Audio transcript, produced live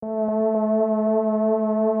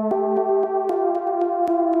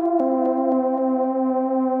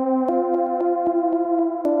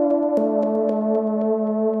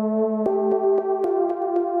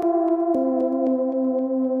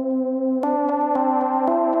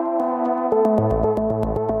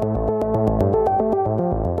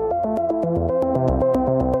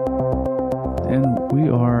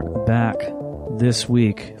this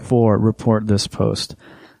week for Report This Post.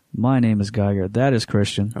 My name is Geiger. That is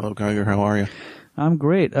Christian. Hello, Geiger. How are you? I'm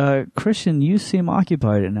great. Christian, you seem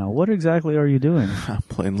occupied now. What exactly are you doing? I'm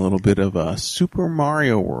playing a little bit of Super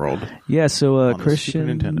Mario World. Yeah, so on Christian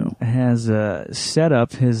the Super Nintendo. has set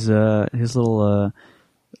up his little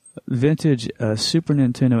vintage Super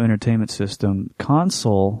Nintendo Entertainment System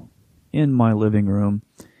console in my living room,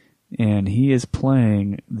 and he is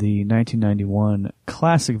playing the 1991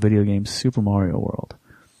 classic video game Super Mario World.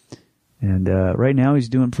 And right now he's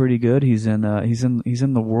doing pretty good. He's in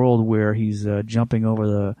the world where he's jumping over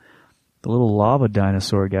the little lava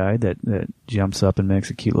dinosaur guy that jumps up and makes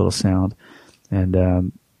a cute little sound.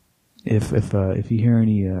 And if you hear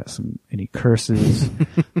any curses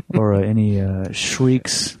or any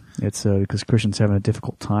shrieks, it's because Christian's having a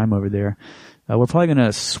difficult time over there. We're probably going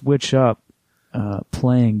to switch up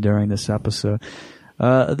playing during this episode.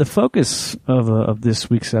 The focus of this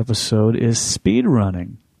week's episode is speed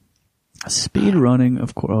running. Speed running,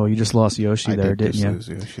 of course. Oh, you just lost Yoshi there, didn't you? Lose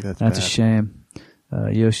Yoshi. That's a bad. shame.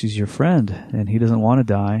 Yoshi's your friend, and he doesn't want to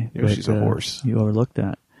die. Yoshi's but, a horse. You overlooked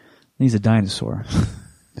that. He's a dinosaur.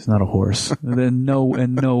 He's not a horse. In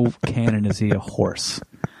no canon is he a horse.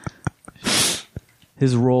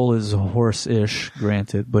 His role is horse-ish,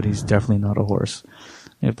 granted, but he's definitely not a horse.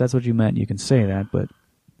 If that's what you meant, you can say that, but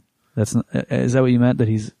that's not, is that what you meant? That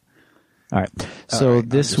he's... All right. So right,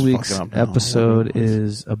 this week's episode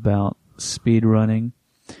is about speed running.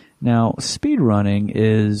 Now, speed running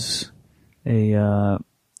is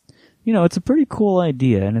it's a pretty cool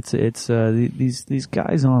idea, and it's these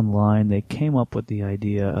guys online, they came up with the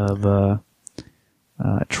idea of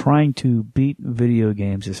trying to beat video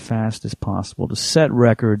games as fast as possible, to set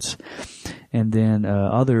records, and then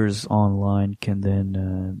others online can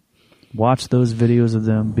then watch those videos of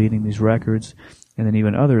them beating these records, and then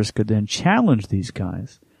even others could then challenge these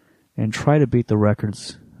guys and try to beat the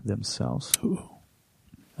records themselves.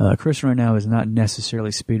 Christian right now is not necessarily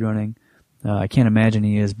speedrunning. I can't imagine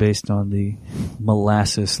he is based on the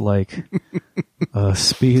molasses-like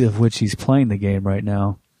speed of which he's playing the game right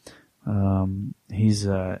now. He's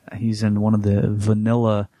in one of the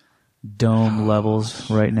vanilla dome levels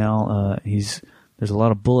right now. There's a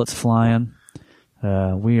lot of bullets flying.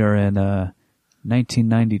 We are in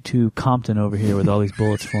 1992 Compton over here with all these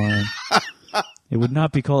bullets flying. It would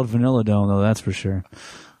not be called Vanilla Dome though, that's for sure.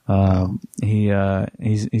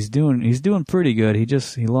 He's doing pretty good. He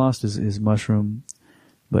lost his mushroom,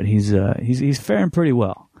 but he's faring pretty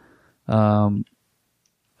well.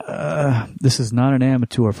 This is not an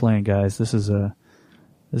amateur playing, guys. This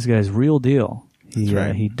guy's real deal.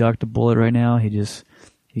 He ducked a bullet right now.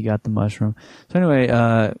 He got the mushroom. So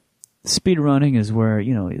anyway, speed running is where,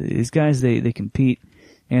 these guys, they compete,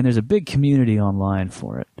 and there's a big community online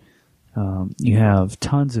for it. You have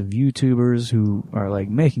tons of YouTubers who are like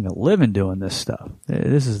making a living doing this stuff.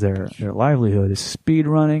 This is their livelihood is speed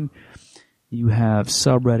running. You have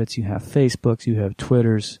subreddits, you have Facebooks, you have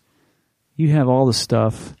Twitters, you have all the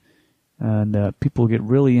stuff, and people get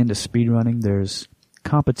really into speed running. There's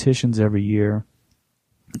competitions every year.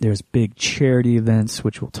 There's big charity events,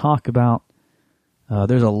 which we'll talk about.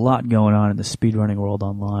 There's a lot going on in the speedrunning world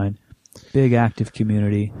online. Big active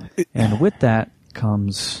community. And with that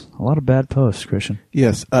comes a lot of bad posts, Christian.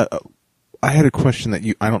 Yes. I had a question that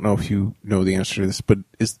I don't know if you know the answer to this, but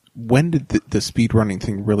when did the speedrunning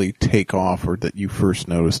thing really take off, or that you first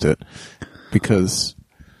noticed it? Because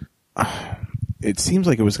it seems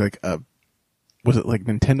like it was like was it like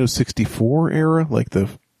Nintendo 64 era,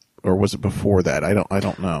 or was it before that? I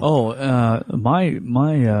don't know. Oh,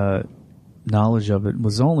 my knowledge of it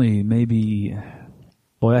was only maybe,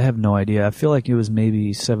 I have no idea. I feel like it was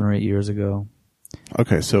maybe 7 or 8 years ago.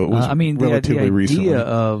 Okay, so it was relatively the recently. idea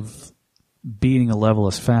of beating a level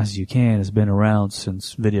as fast as you can has been around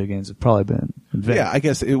since video games have probably been invented. Yeah, I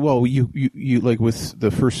guess. You like with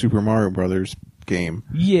the first Super Mario Brothers game.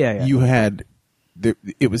 Yeah. You had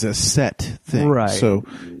it was a set thing, right? So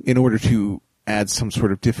in order to add some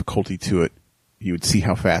sort of difficulty to it, you would see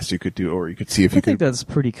how fast you could do, or you could see if you could. I think that's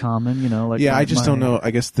pretty common, I just don't know.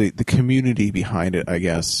 I guess the community behind it, I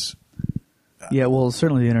guess. Yeah, well,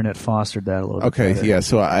 certainly the internet fostered that a little bit. Okay, better. yeah,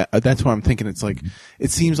 so that's why I'm thinking it's like,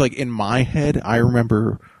 it seems like in my head, I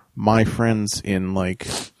remember my friends in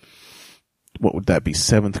what would that be,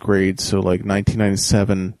 7th grade, so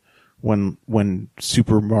 1997, when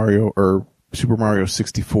Super Mario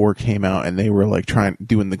 64 came out, and they were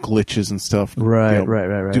doing the glitches and stuff. Right.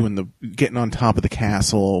 Getting on top of the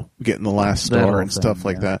castle, getting the last star and stuff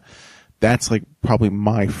like that. That's probably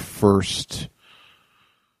my first,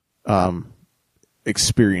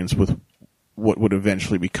 experience with what would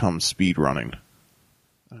eventually become speedrunning.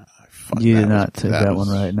 fuck. You that did was- not take that one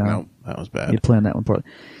right, no. No, that was bad. You planned that one poorly.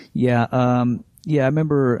 Yeah, I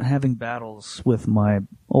remember having battles with my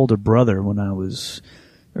older brother when I was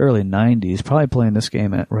early 90s, probably playing this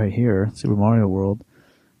game right here, Super Mario World.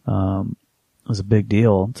 It was a big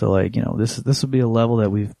deal to, like, you know, this would be a level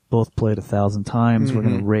that we've both played 1,000 times. We're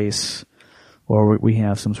going to race, or we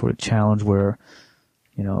have some sort of challenge where,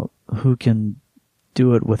 you know, who can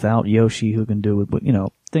do it without Yoshi, who can do it with, you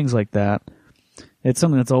know, things like that. It's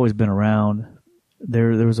something that's always been around.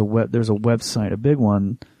 There's a website, a big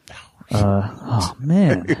one. Oh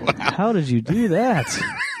man, how did you do that?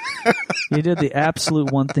 You did the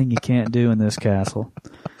absolute one thing you can't do in this castle.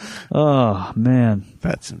 Oh man,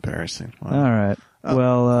 That's embarrassing. Wow. all right.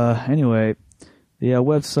 Well, anyway, the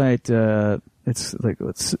website.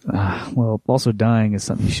 Also dying is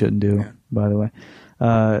something you shouldn't do. By the way,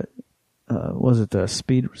 was it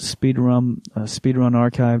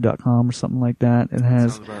speedrunarchive.com or something like that? It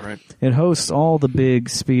has. Sounds about right. It hosts all the big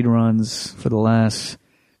speed runs for the last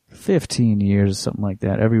 15 years, something like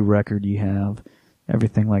that. Every record you have,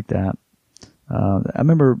 everything like that.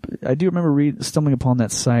 I do remember stumbling upon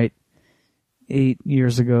that site 8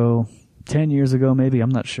 years ago, 10 years ago, maybe. I'm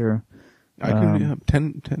not sure. I could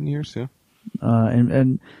 10 years, yeah.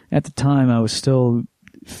 And at the time, I was still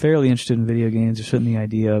fairly interested in video games, just in the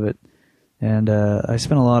idea of it. And I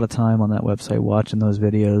spent a lot of time on that website watching those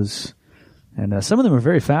videos. And some of them are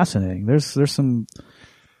very fascinating. There's some...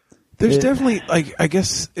 There's definitely, like, I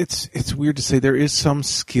guess it's weird to say there is some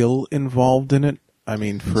skill involved in it. I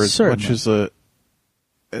mean, for as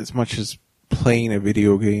much as playing a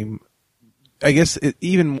video game, I guess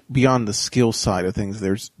even beyond the skill side of things,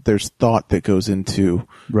 there's thought that goes into,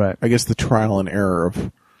 right. I guess, the trial and error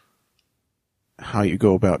of how you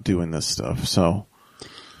go about doing this stuff. So,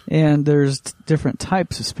 and there's different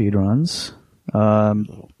types of speedruns.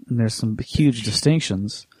 And there's some huge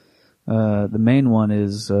distinctions. The main one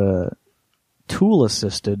is tool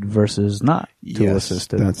assisted versus not tool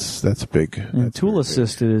assisted. That's big. And tool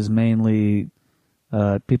assisted is mainly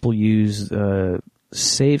people use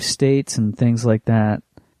save states and things like that.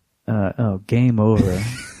 Game over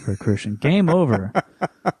for Christian. Game over.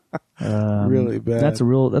 Really bad. That's a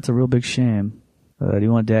real big shame. Do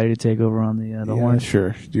you want Daddy to take over on the horn?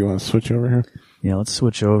 Sure. Do you want to switch over here? Yeah, let's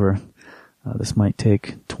switch over. This might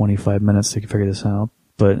take 25 minutes to figure this out,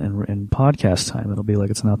 but in podcast time, it'll be like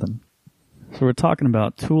it's nothing. So we're talking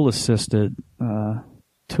about tool-assisted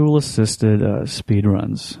speed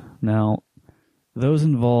runs. Now, those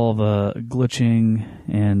involve glitching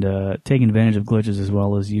and taking advantage of glitches, as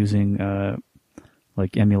well as using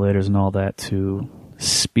like emulators and all that to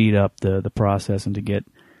speed up the process and to get.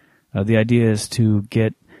 The idea is to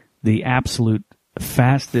get the absolute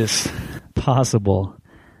fastest possible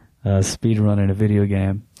speed run in a video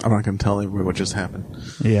game. I'm not going to tell everybody what just happened.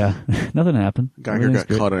 Yeah, nothing happened. Geiger got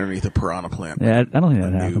caught underneath a piranha plant. Yeah, I don't think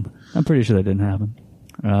that happened. I'm pretty sure that didn't happen.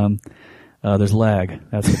 There's lag.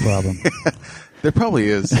 That's the problem. There probably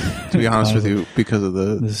is, to be honest with you, because of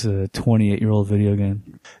this 28-year-old video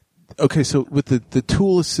game. Okay, so with the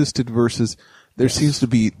tool assisted versus, seems to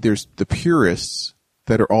be, there's the purists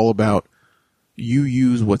that are all about you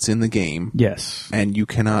use what's in the game. Yes. And you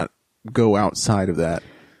cannot go outside of that.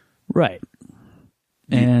 Right.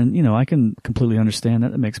 And, I can completely understand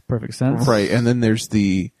that. It makes perfect sense. Right. And then there's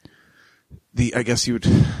the I guess they're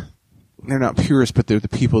not purists, but they're the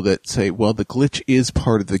people that say, well, the glitch is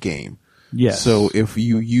part of the game. Yes. So if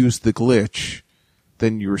you use the glitch,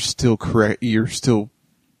 then you're still correct. You're still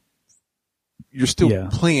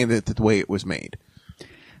playing it the way it was made.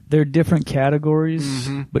 They're different categories,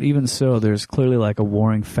 but even so, there's clearly like a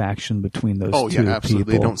warring faction between those two people. Oh, yeah,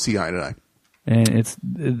 absolutely. They don't see eye to eye. And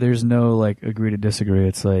there's no like agree to disagree.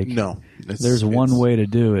 It's like, no, there's one way to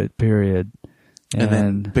do it, period. And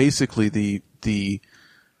then basically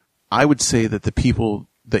I would say that the people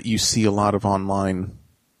that you see a lot of online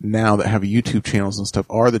now that have YouTube channels and stuff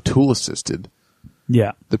are the tool assisted.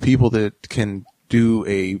 Yeah. The people that can do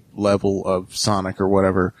a level of Sonic or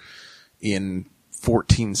whatever in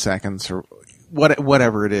 14 seconds or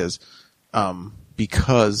whatever it is,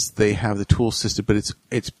 because they have the tool assisted, but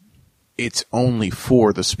it's only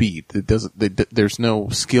for the speed. It doesn't. There's no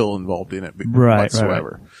skill involved in it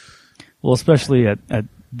whatsoever. Right. Well, especially at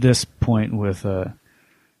this point with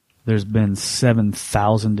there's been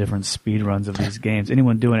 7,000 different speed runs of these games.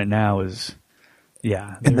 Anyone doing it now is,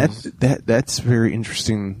 yeah. And that's very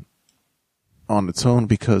interesting on its own,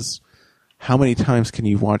 because how many times can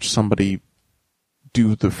you watch somebody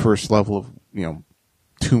do the first level of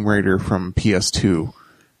Tomb Raider from PS2?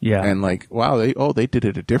 Yeah. And like, wow, they did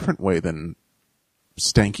it a different way than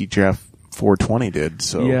Stanky Jeff 420 did.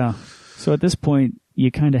 So yeah. So at this point, you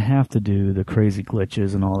kind of have to do the crazy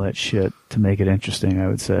glitches and all that shit to make it interesting, I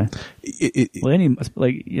would say. Well,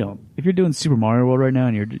 if you're doing Super Mario World right now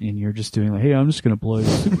and you're just doing like, hey, I'm just going to play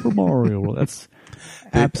Super Mario World, that's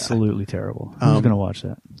absolutely terrible. Who's going to watch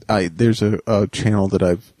that? There's a channel that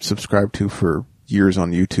I've subscribed to for years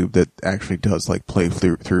on YouTube that actually does like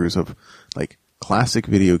playthroughs of like classic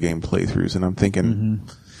video game playthroughs, and I'm thinking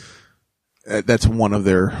that's one of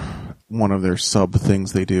their sub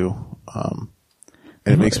things they do.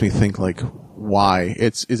 And it makes me think like, why?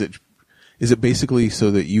 Is it basically so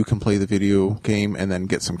that you can play the video game and then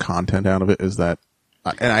get some content out of it? Is that?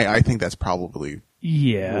 And I think that's probably.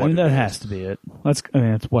 Yeah, I mean that has to be it. That's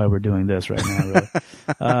why we're doing this right now.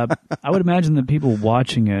 Really. I would imagine that people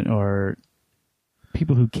watching it are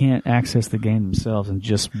people who can't access the game themselves and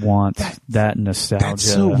just want that nostalgia.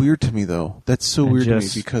 That's so weird to me, though. That's so weird to me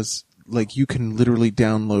because like you can literally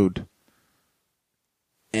download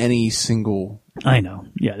any single. I know.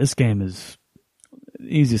 Yeah, this game is the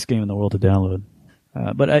easiest game in the world to download.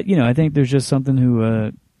 But I think there's just something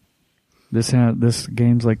who this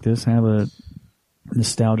games like this have a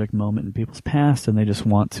nostalgic moment in people's past, and they just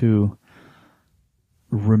want to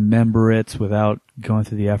remember it without going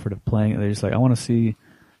through the effort of playing it. They're just like, I want to see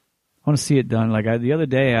it done. Like the other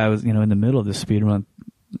day, I was in the middle of this speedrun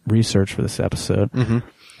research for this episode. Mm-hmm.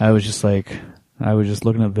 I was just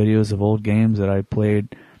looking at videos of old games that I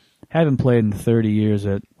haven't played in 30 years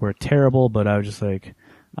that were terrible, but I was just like,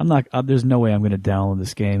 there's no way I'm going to download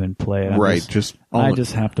this game and play it. I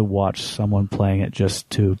just have to watch someone playing it just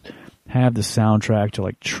to have the soundtrack to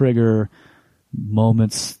like trigger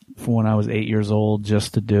moments from when I was 8 years old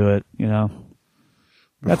just to do it, That's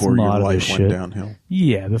before a your lot of life this went shit. Downhill.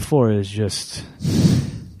 Yeah, before it was just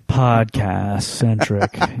podcast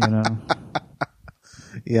centric,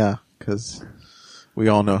 Yeah, because we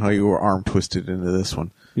all know how you were arm twisted into this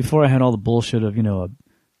one. Before I had all the bullshit of, a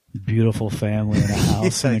beautiful family and a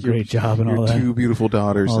house and a great job and all that. 2 beautiful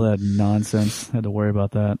daughters. All that nonsense. Had to worry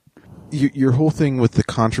about that. Your whole thing with the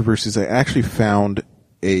controversies, I actually found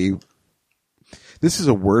this is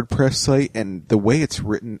a WordPress site, and the way it's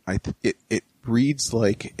written, it reads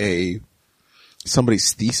like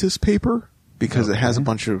somebody's thesis paper because it has a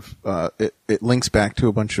bunch of it links back to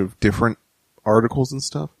a bunch of different articles and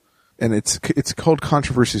stuff. And it's called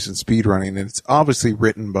Controversies in Speedrunning, and it's obviously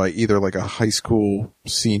written by either like a high school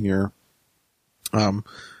senior,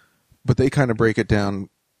 but they kind of break it down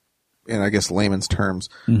in, I guess, layman's terms.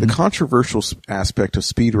 Mm-hmm. The controversial aspect of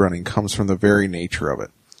speedrunning comes from the very nature of it.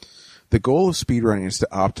 The goal of speedrunning is to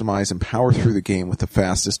optimize and power through the game with the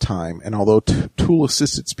fastest time, and although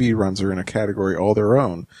tool-assisted speedruns are in a category all their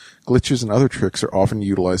own, glitches and other tricks are often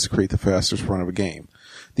utilized to create the fastest run of a game.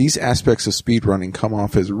 These aspects of speedrunning come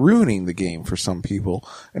off as ruining the game for some people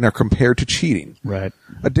and are compared to cheating. Right.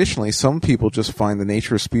 Additionally, some people just find the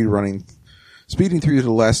nature of speeding through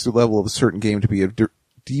the last level of a certain game to be a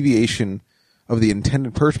deviation of the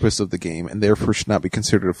intended purpose of the game and therefore should not be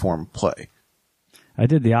considered a form of play. I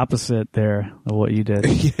did the opposite there of what you did.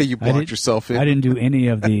 Yeah, you blocked yourself in. I didn't do any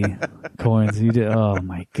of the coins. You did. Oh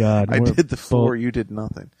my God. I did the 4, you did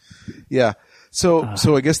nothing. Yeah. So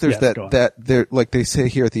I guess there's that there, like they say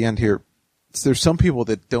here at the end here, there's some people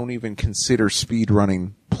that don't even consider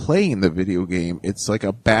speedrunning playing the video game. It's like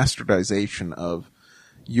a bastardization of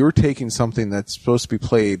you're taking something that's supposed to be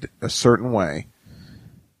played a certain way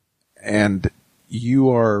and you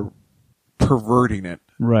are perverting it.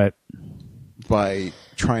 Right. By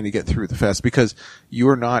trying to get through the fast, because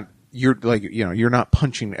you're not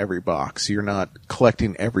punching every box. You're not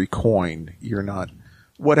collecting every coin. You're not,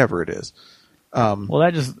 whatever it is.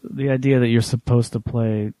 The idea that you're supposed to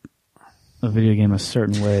play a video game a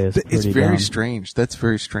certain way is pretty it's very dumb. strange. That's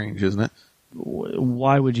very strange, isn't it?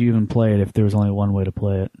 Why would you even play it if there was only one way to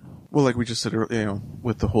play it? Well, like we just said earlier,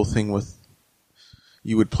 with the whole thing with,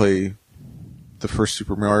 you would play the first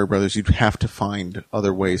Super Mario Brothers, you'd have to find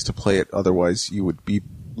other ways to play it. Otherwise, you would be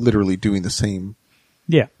literally doing the same.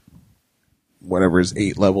 Yeah. Whatever is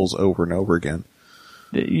 8 levels over and over again.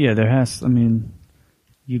 Yeah,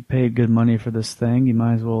 you paid good money for this thing. You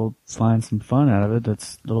might as well find some fun out of it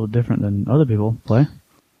that's a little different than other people play.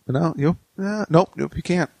 But nope, you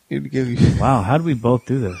can't. Wow, how do we both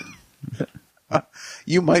do this?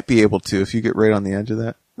 You might be able to if you get right on the edge of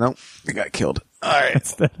that. Nope, you got killed. All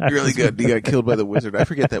right, really good. You got killed by the wizard. I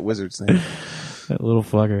forget that wizard's name. That little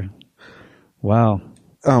fucker. Wow.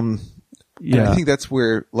 Yeah. I think that's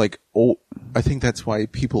where, I think that's why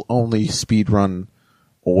people only speedrun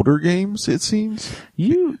older games, it seems.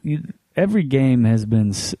 Every game has been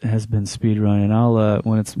speedrun, and I'll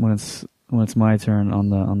when it's my turn on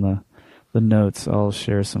the notes, I'll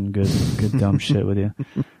share some good dumb shit with you.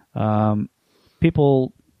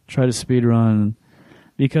 people try to speedrun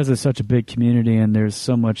because it's such a big community and there's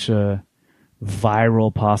so much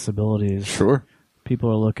viral possibilities. Sure. People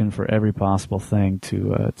are looking for every possible thing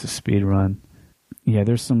to speedrun. Yeah,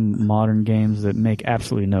 there's some modern games that make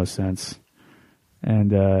absolutely no sense,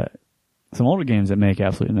 and some older games that make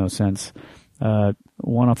absolutely no sense.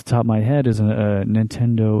 One off the top of my head is a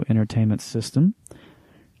Nintendo Entertainment System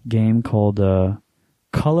game called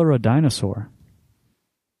Color a Dinosaur.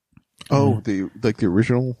 Oh, the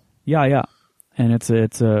original. Yeah, and it's from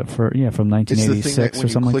 1986 it's the thing that when or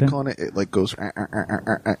something you click like that. on it, it like goes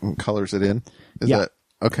and colors it in. Is Yeah. that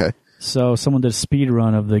okay? So someone did a speed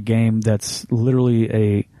run of the game that's literally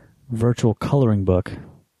a virtual coloring book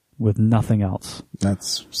with nothing else.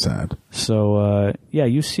 That's sad. So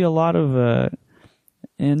you see a lot of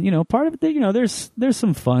and part of it, there's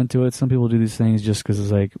some fun to it. Some people do these things just because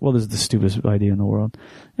it's like, well, this is the stupidest idea in the world,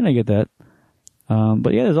 and I get that.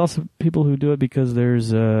 But yeah, there's also people who do it because there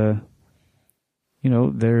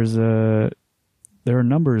are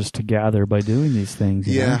numbers to gather by doing these things.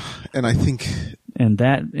 You know? And I think, and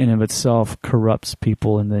that in of itself corrupts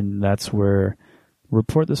people, and then that's where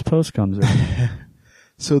Report This Post comes in.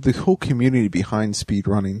 so the whole community behind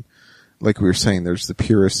speedrunning, like we were saying, there's the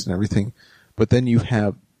purists and everything, but then you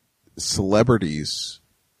have celebrities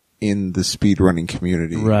in the speedrunning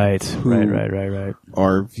community. Right.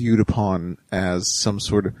 Are viewed upon as some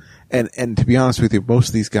sort of, and to be honest with you, most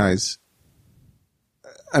of these guys,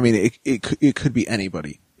 I mean, it could be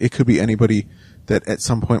anybody. It could be anybody that at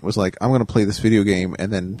some point was like, I'm going to play this video game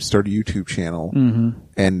and then start a YouTube channel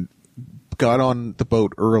and got on the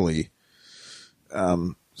boat early,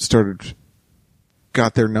 got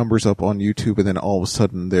their numbers up on YouTube, and then all of a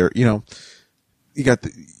sudden you got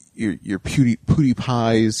your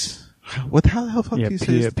PewDiePies. How the fuck do you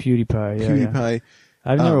say it? PewDiePie. Yeah, PewDiePie. Yeah.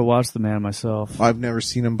 I've never watched the man myself. I've never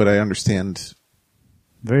seen him, but I understand.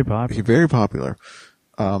 Very popular. Very popular.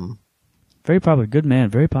 Very popular. Good man.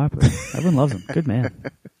 Very popular. Everyone loves him. Good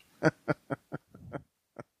man.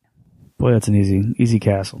 Boy, that's an easy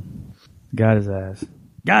castle. Got his ass.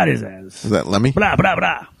 Is that Lemmy? Blah, blah,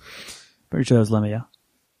 blah. Pretty sure that was Lemmy, yeah.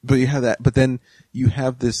 But you have that. But then you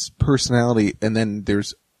have this personality, and then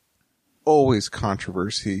there's always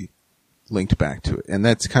controversy linked back to it. And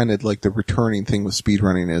that's kind of like the returning thing with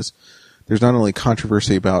speedrunning is there's not only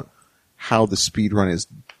controversy about how the speedrun is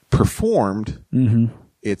performed,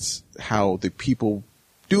 it's how the people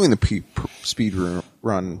doing the speed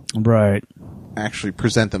run right actually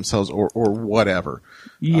present themselves or whatever.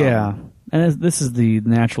 Yeah. And this is the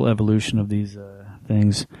natural evolution of these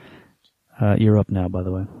things. You're up now, by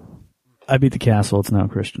the way. I beat the castle. It's now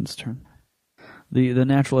Christian's turn. The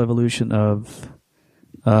natural evolution of...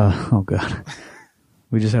 oh, God.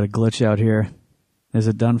 We just had a glitch out here. Is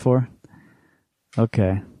it done for?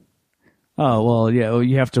 Okay. Oh, well, yeah,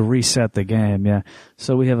 you have to reset the game, yeah.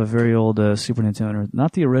 So we have a very old Super Nintendo,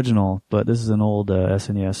 not the original, but this is an old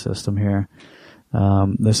SNES system here.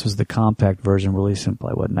 This was the compact version released in,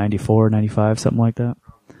 94, 95, something like that?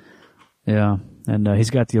 Yeah, and he's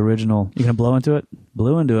got the original. You gonna blow into it?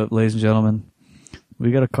 Blew into it, ladies and gentlemen.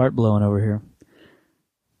 We got a cart blowing over here.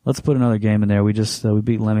 Let's put another game in there. We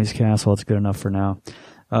beat Lemmy's Castle. It's good enough for now.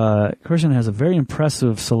 Christian has a very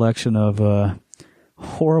impressive selection of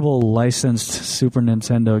horrible licensed Super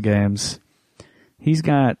Nintendo games. He's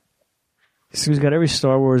got every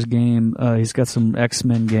Star Wars game. He's got some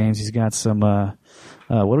X-Men games. He's got some what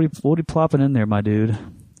are we plopping in there, my dude?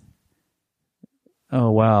 Oh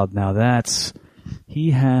wow, now he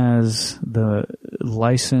has the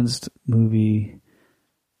licensed movie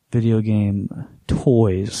video game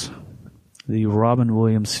Toys, the Robin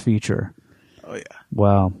Williams feature. Oh yeah.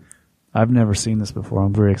 Wow. I've never seen this before.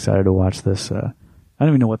 I'm very excited to watch this. I don't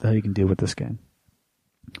even know what the hell you can do with this game.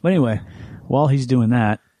 But anyway, while he's doing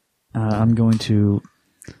that, I'm going to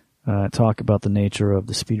talk about the nature of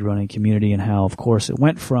the speedrunning community and how, of course, it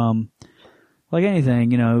went from, like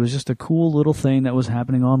anything, it was just a cool little thing that was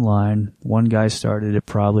happening online. One guy started it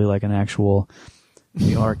probably like an actual,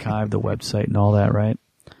 the archive, the website and all that, right?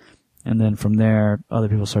 And then from there, other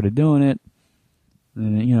people started doing it.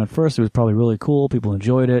 And, at first it was probably really cool. People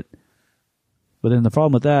enjoyed it. But then the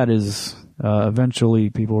problem with that is eventually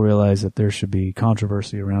people realize that there should be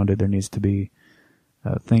controversy around it. There needs to be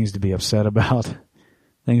things to be upset about,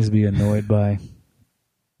 things to be annoyed by.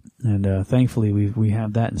 And thankfully we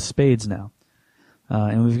have that in spades now.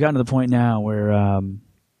 And we've gotten to the point now where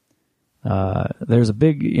there's a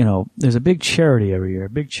big charity every year, a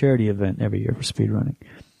big charity event every year for speedrunning.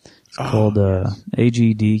 It's called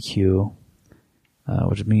AGDQ,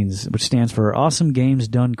 which stands for Awesome Games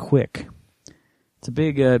Done Quick. It's a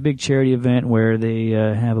big charity event where they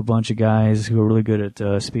have a bunch of guys who are really good at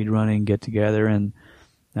speedrunning get together and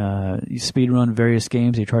you speedrun various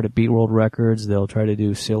games. They try to beat world records. They'll try to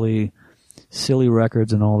do silly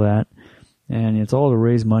records and all that. And it's all to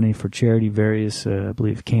raise money for charity, various, I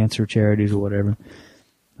believe, cancer charities or whatever.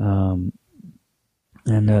 And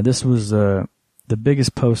this was the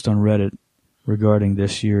biggest post on Reddit regarding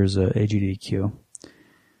this year's AGDQ.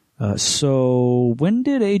 So when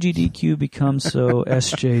did AGDQ become so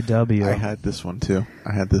SJW? I had this one too.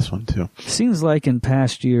 Seems like in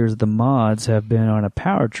past years the mods have been on a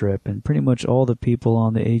power trip, and pretty much all the people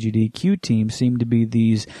on the AGDQ team seem to be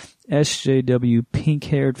these SJW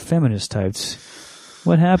pink-haired feminist types.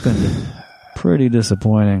 What happened? Pretty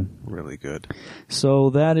disappointing. Really good.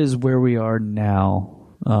 So that is where we are now.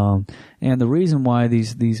 And the reason why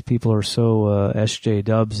these people are so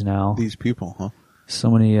SJWs now. These people, huh?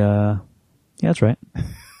 So many, yeah, that's right.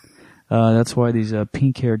 That's why these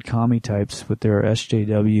pink-haired commie types with their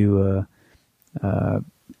SJW,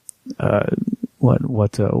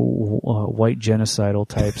 white genocidal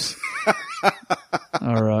types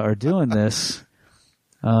are doing this.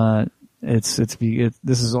 This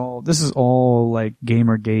is all like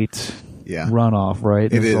Gamergate runoff,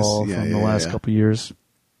 right? It is all from the last couple of years,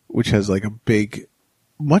 which has like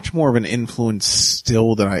much more of an influence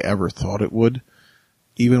still than I ever thought it would.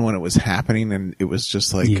 Even when it was happening, and it was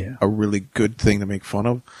just like a really good thing to make fun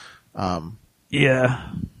of.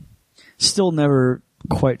 Still never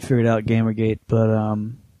quite figured out Gamergate, but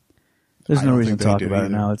there's no reason to talk about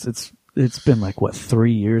it now. It's been like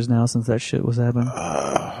 3 years now since that shit was happening.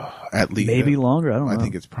 At least maybe longer. I don't know. I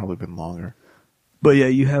think it's probably been longer. But yeah,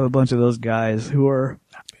 you have a bunch of those guys who are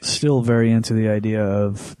still very into the idea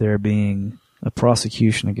of there being a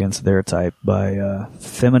prosecution against their type by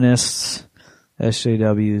feminists,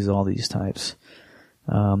 SJWs, all these types.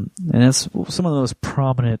 And that's some of the most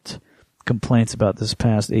prominent complaints about this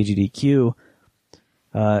past AGDQ.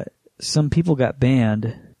 Some people got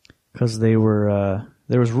banned because there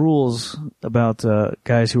was rules about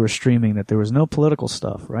guys who were streaming that there was no political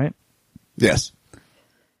stuff, right? Yes.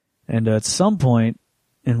 And at some point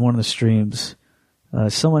in one of the streams,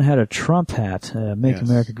 someone had a Trump hat, Make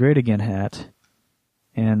America Great Again hat,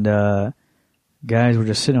 and guys were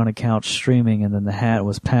just sitting on a couch streaming, and then the hat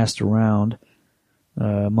was passed around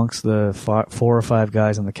amongst the 4 or 5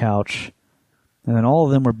 guys on the couch. And then all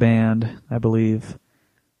of them were banned, I believe,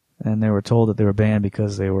 and they were told that they were banned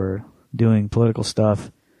because they were doing political stuff,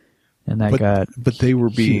 and but they were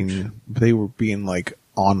being like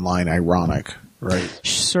online ironic, right?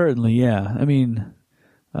 Certainly, yeah. I mean,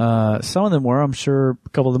 some of them were, I'm sure a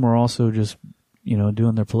couple of them were also just,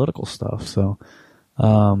 doing their political stuff. So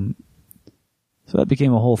that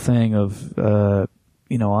became a whole thing of,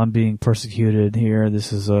 I'm being persecuted here.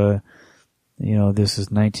 This is this is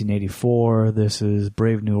 1984. This is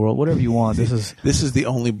Brave New World. Whatever you want. This is the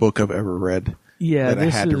only book I've ever read. Yeah, that I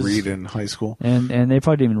had to read in high school. And they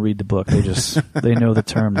probably didn't even read the book. They just they know the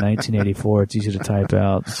term 1984. It's easy to type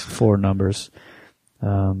out. It's 4 numbers.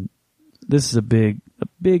 This is a big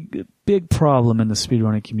problem in the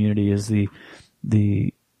speedrunning community is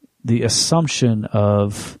the assumption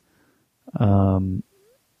of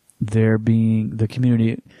there being the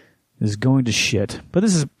community is going to shit. But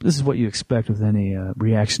this is what you expect with any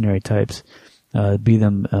reactionary types, be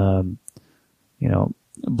them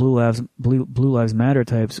Blue Lives Matter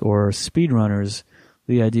types or speedrunners.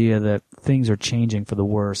 The idea that things are changing for the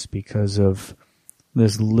worse because of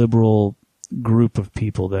this liberal group of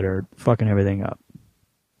people that are fucking everything up.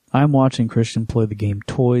 I'm watching Christian play the game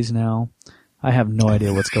Toys now. I have no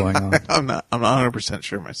idea what's going on. I'm not 100%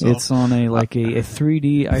 sure myself. It's on a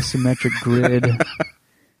 3D isometric grid.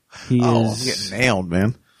 I'm getting nailed,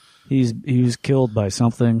 man. He was killed by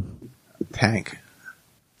something. Tank.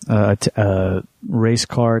 Race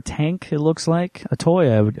car tank, it looks like. A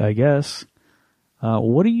toy, I guess.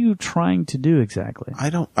 What are you trying to do exactly?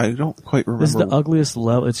 I don't quite remember. This is the ugliest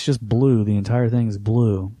level. It's just blue. The entire thing is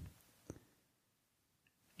blue.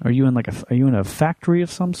 Are you in a factory of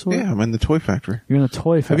some sort? Yeah, I'm in the toy factory. You're in a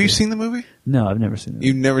toy factory. Have you seen the movie? No, I've never seen it.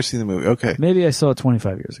 You've never seen the movie? Okay. Maybe I saw it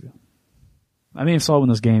 25 years ago. I mean, I saw it when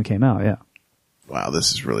this game came out, yeah. Wow,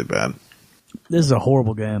 this is really bad. This is a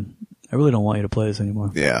horrible game. I really don't want you to play this anymore.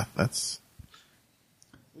 Yeah, that's...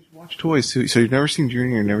 We should watch Toys, too. So you've never seen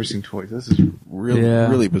Junior, you've never seen Toys. This is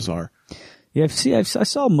really bizarre. Yeah, I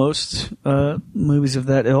saw most movies of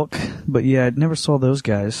that ilk, but yeah, I never saw those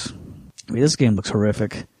guys. I mean, this game looks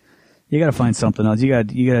horrific. You gotta find something else. You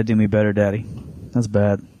gotta do me better, Daddy. That's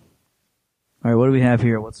bad. Alright, what do we have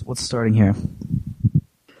here? What's starting here?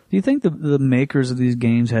 Do you think the makers of these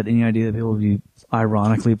games had any idea that people would be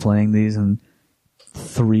ironically playing these and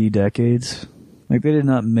 3 decades. Like, they did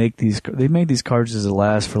not make these. They made these cartridges that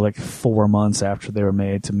last for like 4 months after they were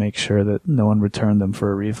made to make sure that no one returned them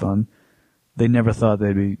for a refund. They never thought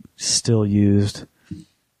they'd be still used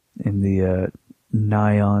in the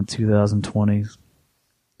nigh on 2020s.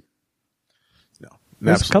 No,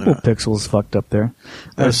 There's a couple pixels fucked up there.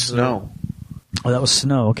 There's snow. Oh, that was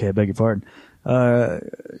snow. Okay, I beg your pardon.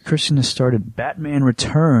 Christian has started Batman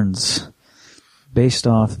Returns, based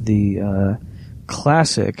off the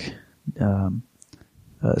classic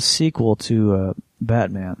sequel to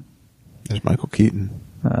Batman. There's Michael Keaton.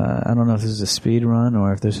 I don't know if this is a speed run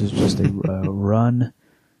or if this is just a run.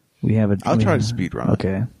 I'll try to speed run.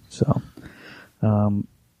 Okay, so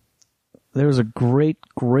there was a great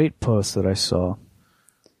post that I saw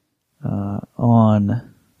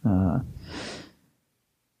on.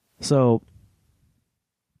 So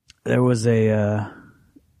there was a.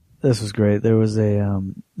 This was great. There was a.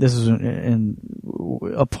 This was in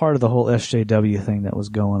a part of the whole SJW thing that was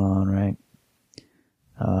going on, right?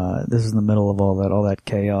 This is in the middle of all that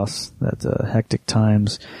chaos, that hectic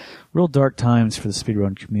times, real dark times for the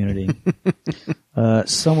speedrun community.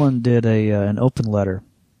 Someone did an open letter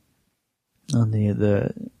on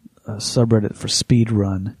the subreddit for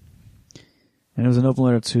speedrun, and it was an open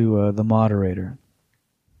letter to the moderator.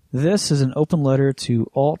 This is an open letter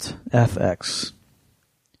to AltFX.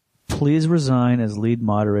 Please resign as lead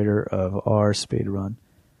moderator of our speedrun.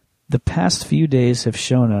 The past few days have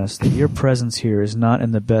shown us that your presence here is not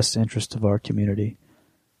in the best interest of our community.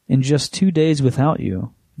 In just 2 days without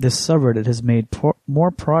you, this subreddit has made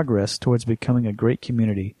more progress towards becoming a great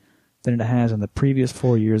community than it has in the previous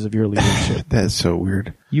 4 years of your leadership. That's so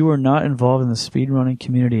weird. You are not involved in the speedrunning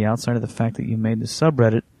community outside of the fact that you made the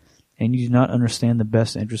subreddit, and you do not understand the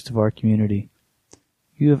best interest of our community.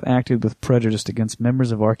 You have acted with prejudice against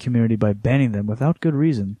members of our community by banning them without good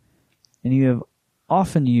reason, and you have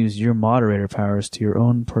often used your moderator powers to your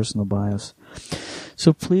own personal bias.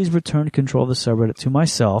 So please return control of the subreddit to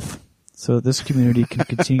myself so that this community can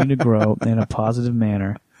continue to grow in a positive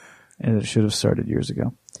manner, and it should have started years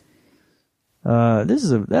ago.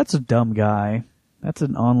 That's a dumb guy. That's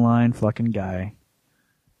an online fucking guy.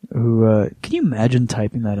 Who can you imagine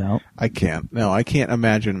typing that out? I can't. No, I can't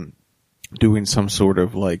imagine doing some sort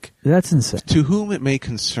of like. That's insane. To whom it may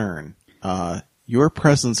concern, your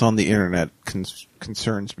presence on the internet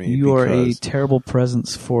concerns me. You are a terrible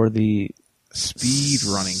presence for the speed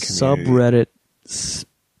running community. Subreddit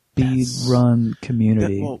speedrun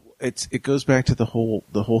community. Well, it goes back to the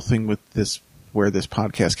whole thing with this. Where this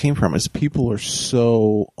podcast came from is people are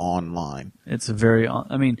so online. It's very,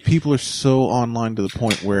 people are so online to the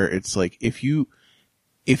point where it's like,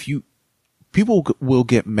 people will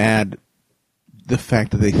get mad the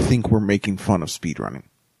fact that they think we're making fun of speedrunning.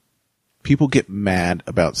 People get mad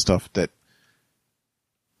about stuff that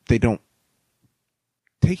they don't,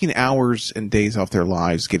 taking hours and days off their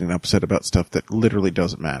lives, getting upset about stuff that literally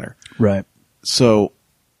doesn't matter. Right. So,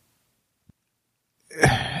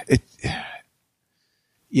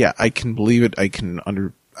 yeah, I can believe it. I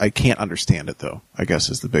can't understand it though, I guess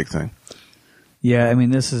is the big thing. Yeah,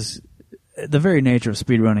 this is the very nature of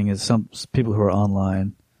speedrunning is some people who are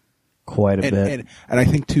online quite a bit. And I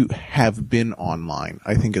think to have been online,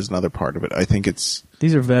 I think is another part of it. I think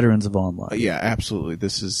these are veterans of online. Yeah, absolutely.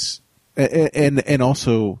 This is, and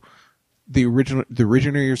also the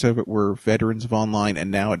originators of it were veterans of online, and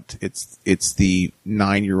now it's the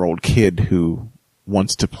 9-year-old kid who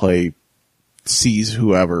wants to play, sees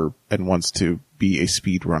whoever and wants to be a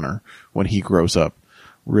speedrunner when he grows up.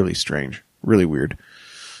 Really strange. Really weird.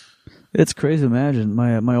 It's crazy to imagine.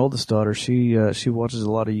 My oldest daughter, she watches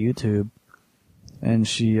a lot of YouTube, and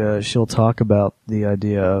she'll talk about the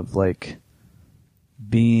idea of like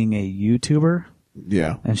being a YouTuber.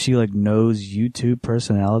 Yeah. And she like knows YouTube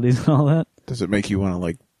personalities and all that. Does it make you want to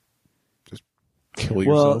like just kill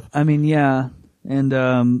yourself? Well, yeah.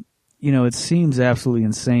 And it seems absolutely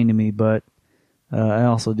insane to me, but I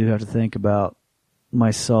also do have to think about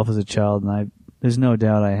myself as a child, and there's no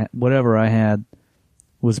doubt whatever I had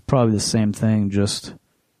was probably the same thing, just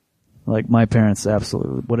like my parents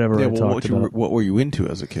absolutely, whatever I talked about. What were you into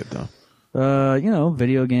as a kid, though?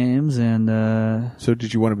 Video games and... So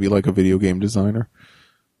did you want to be like a video game designer?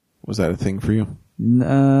 Was that a thing for you?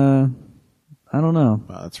 I don't know.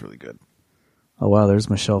 Wow, that's really good. Oh, wow, there's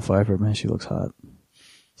Michelle Pfeiffer. Man, she looks hot.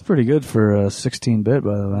 It's pretty good for 16-bit,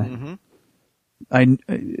 by the way.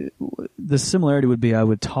 Mm-hmm. The similarity would be I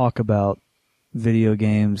would talk about video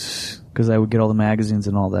games because I would get all the magazines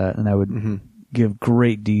and all that, and I would give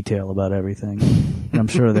great detail about everything. And I'm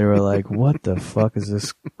sure they were like, what the fuck is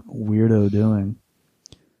this weirdo doing?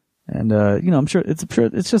 And I'm sure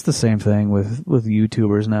it's just the same thing with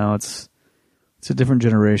YouTubers now. It's a different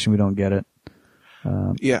generation. We don't get it.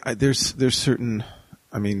 There's certain.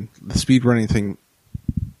 I mean, the speedrunning thing.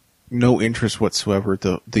 No interest whatsoever.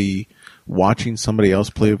 The watching somebody else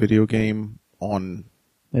play a video game on.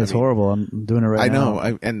 It's horrible. I'm doing it right now.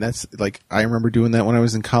 I know. And that's like, I remember doing that when I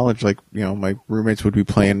was in college. Like, my roommates would be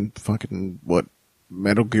playing fucking,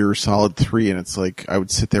 Metal Gear Solid 3, and it's like, I would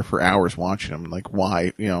sit there for hours watching them. Like,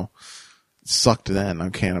 why? It sucked then. I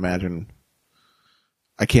can't imagine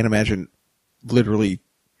literally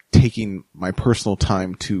taking my personal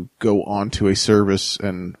time to go onto a service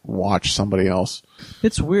and watch somebody else.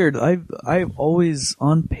 It's weird. I've always,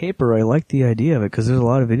 on paper, I like the idea of it, because there's a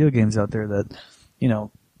lot of video games out there that,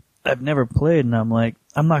 I've never played, and I'm like,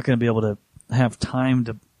 I'm not going to be able to have time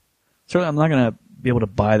to, certainly I'm not going to be able to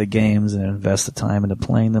buy the games and invest the time into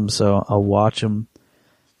playing them, so I'll watch them.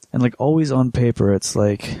 And like, always on paper, it's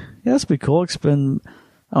like, yeah, this would be cool. I could spend,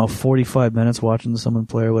 45 minutes watching someone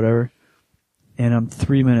play or whatever. And I'm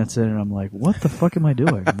 3 minutes in, and I'm like, what the fuck am I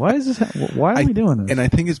doing? Why is this? Why are we doing this? And I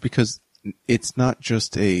think it's because it's not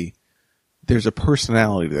just there's a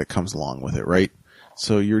personality that comes along with it, right?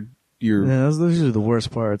 So yeah, those are usually the worst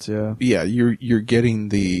parts. Yeah. Yeah, you're getting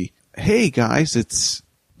the, hey guys, it's.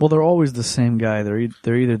 Well, they're always the same guy. They're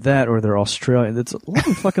either that or they're Australian. It's a lot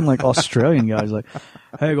of fucking like Australian guys. Like,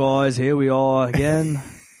 hey guys, here we are again.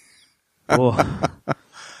 Oh,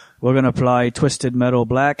 we're gonna play Twisted Metal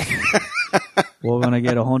Black. We're gonna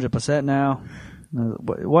get 100% now.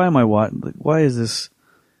 Why am I watching? Why is this?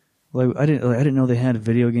 Like, I didn't know they had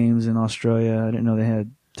video games in Australia. I didn't know they had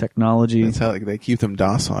technology. That's how they keep them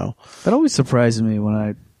docile. That always surprises me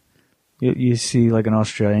when you see like an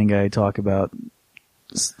Australian guy talk about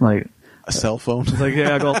like a cell phone. It's like,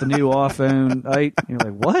 yeah, I got the new iPhone 8. You're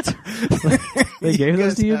like, what? They gave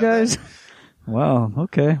those to you guys? Wow.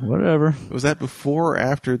 Okay. Whatever. Was that before or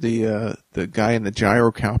after the guy in the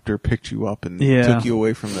gyrocopter picked you up and took you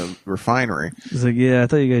away from the refinery? It's like, yeah, I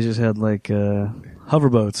thought you guys just had like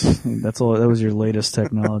hoverboats. That's all. That was your latest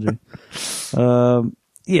technology.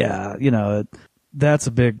 Yeah, that's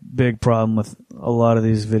a big problem with a lot of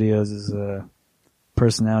these videos is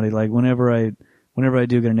personality. Like whenever I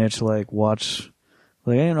do get an itch, like watch,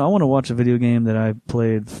 like I want to watch a video game that I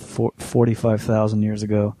played 45,000 years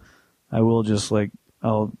ago. I will just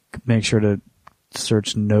I'll make sure to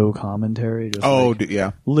search no commentary. Just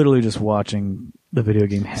yeah. Literally just watching the video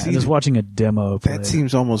game. Just watching a demo play. That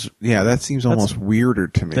seems almost weirder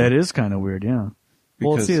to me. That is kind of weird, yeah.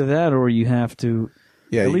 Well, it's either that or you have to,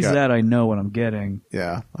 at least that I know what I'm getting.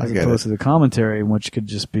 Yeah, as opposed to the commentary, which could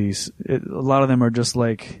just be, a lot of them are just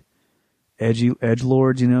like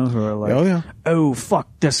edgelords, who are like, oh fuck,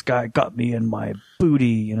 this guy got me in my booty,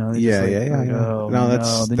 Yeah. Oh, no,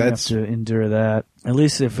 then you have to endure that. At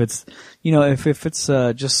least if it's, if it's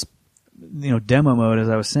just, demo mode, as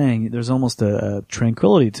I was saying, there's almost a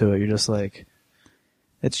tranquility to it. You're just like,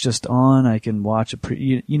 it's just on. I can watch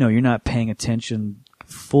you're not paying attention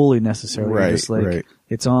fully necessarily. Right, you're just like,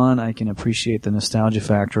 it's on. I can appreciate the nostalgia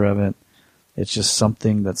factor of it. It's just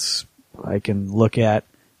something I can look at.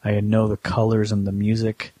 I know the colors and the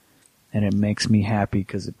music, and it makes me happy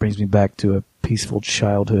because it brings me back to a peaceful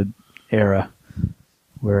childhood era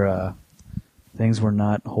where things were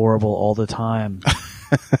not horrible all the time.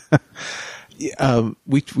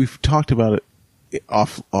 We've talked about it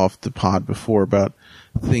off the pod before about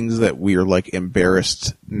things that we are like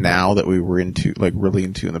embarrassed now that we were really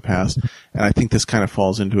into in the past, and I think this kind of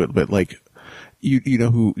falls into it. But like,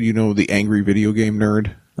 the angry video game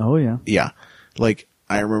nerd. Oh yeah, yeah. Like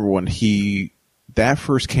I remember when that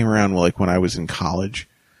first came around, like when I was in college,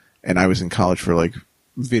 and I was in college for like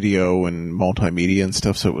video and multimedia and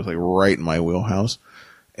stuff, so it was like right in my wheelhouse.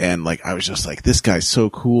 And like, I was just like, this guy's so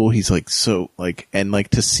cool. He's like, so like, and like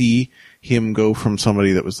to see him go from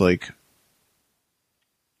somebody that was like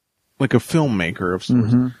a filmmaker of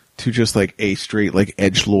sorts to just like a straight like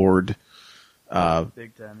edgelord,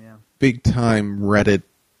 big time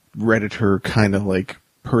Redditor kind of like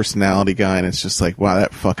personality guy. And it's just like, wow,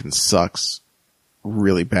 that fucking sucks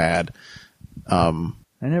really bad. I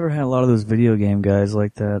never had a lot of those video game guys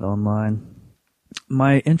like that online.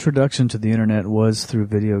 My introduction to the internet was through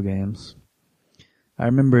video games. I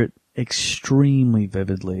remember it extremely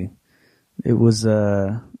vividly. It was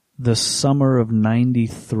the summer of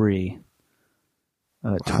 '93,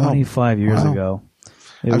 25 years ago.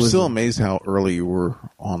 I'm still amazed how early you were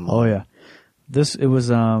online. Oh yeah, it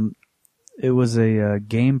was a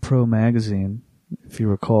Game Pro magazine, if you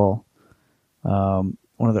recall. One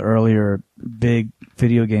of the earlier big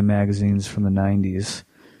video game magazines from the '90s.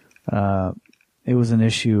 It was an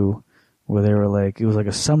issue where they were like, it was like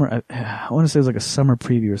a summer, I want to say it was like a summer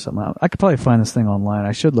preview or something. I could probably find this thing online.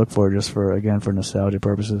 I should look for it just for nostalgia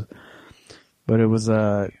purposes. But it was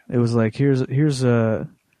like, here's just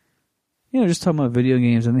talking about video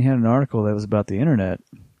games, and they had an article that was about the internet.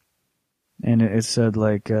 And it said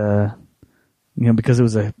like, because it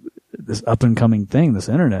was this up and coming thing, this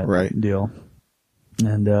internet deal.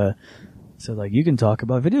 And, said like, you can talk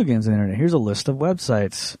about video games on the internet. Here's a list of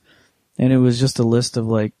websites. And it was just a list of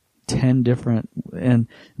like 10 different, and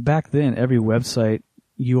back then every website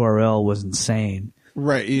URL was insane.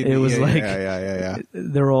 Right. It was yeah.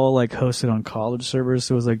 They're all like hosted on college servers.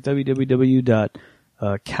 So it was like www.caltech.edu/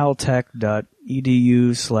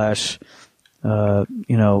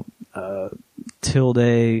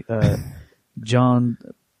 John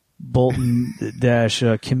Bolton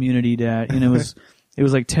community it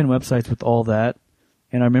was like 10 websites with all that.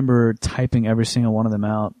 And I remember typing every single one of them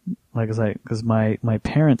out, because my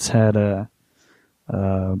parents had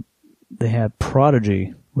they had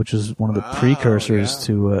Prodigy, which is one of the precursors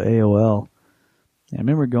to AOL. And I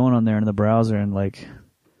remember going on there in the browser and like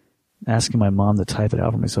asking my mom to type it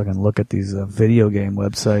out for me so I can look at these video game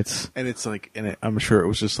websites. And it's like, I'm sure it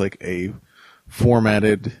was just like a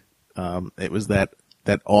formatted. It was that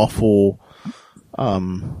awful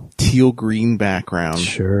teal green background,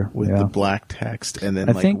 with the black text, and then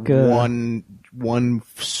I think one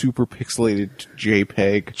super pixelated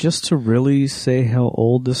JPEG. Just to really say how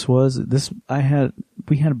old this was,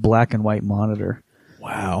 we had a black and white monitor.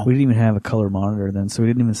 Wow. We didn't even have a color monitor then, so we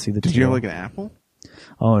didn't even see the. Did you have like an Apple?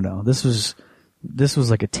 Oh no, this was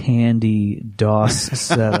like a Tandy DOS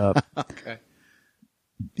setup. Okay.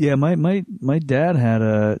 Yeah, my dad had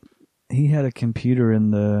a computer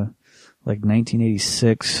in the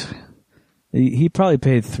 1986. He probably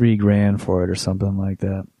paid $3,000 for it or something like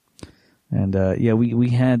that. And we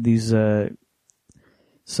had these. So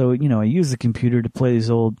I used the computer to play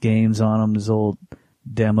these old games on them, these old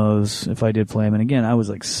demos if I did play them. And again, I was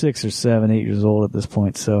like 6 or 7, 8 years old at this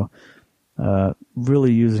point, so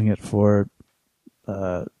really using it for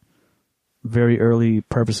very early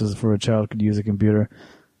purposes for a child could use a computer.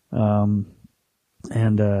 And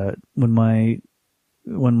when my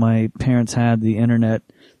parents had the internet,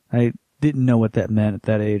 I didn't know what that meant at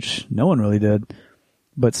that age. No one really did.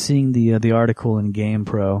 But seeing the article in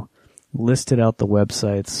GamePro listed out the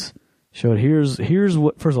websites, showed here's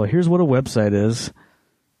what a website is.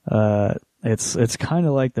 It's kind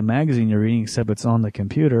of like the magazine you're reading, except it's on the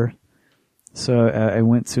computer. So I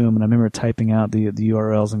went to them, and I remember typing out the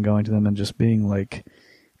URLs and going to them and just being like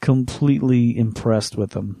completely impressed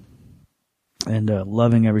with them and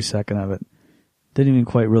loving every second of it. Didn't even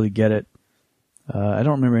quite really get it. I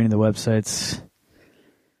don't remember any of the websites.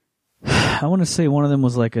 I want to say one of them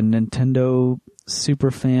was like a Nintendo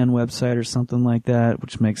Superfan website or something like that,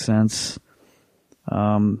 which makes sense.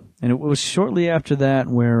 And it was shortly after that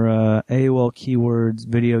where AOL keywords,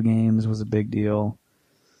 video games was a big deal.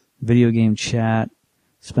 Video game chat.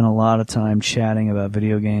 Spent a lot of time chatting about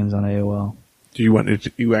video games on AOL.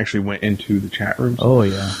 You actually went into the chat rooms? Oh,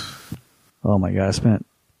 yeah. Oh, my God. I spent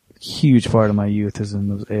a huge part of my youth is in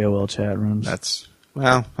those AOL chat rooms.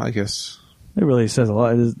 I guess. It really says a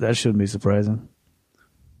lot. That shouldn't be surprising.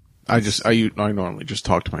 I normally just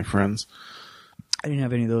talk to my friends. I didn't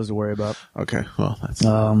have any of those to worry about. Okay, well, that's...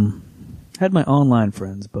 Had my online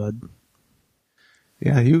friends, bud.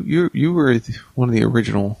 Yeah, you were one of the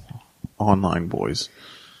original online boys.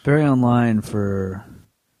 Very online for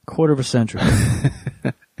a quarter of a century.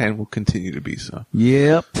 And will continue to be so.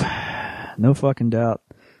 Yep. No fucking doubt.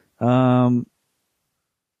 It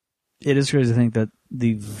is crazy to think that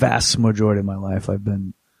the vast majority of my life I've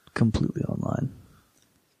been completely online.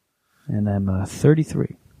 And I'm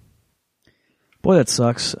 33. Boy, that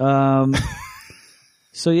sucks.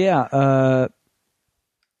 So yeah,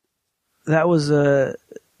 that was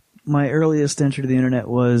my earliest entry to the internet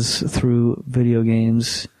was through video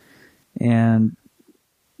games, and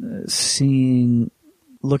looking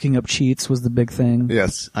up cheats was the big thing.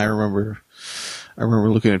 Yes, I remember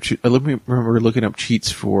looking up. I remember looking up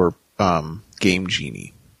cheats for Game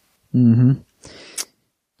Genie. Mm-hmm.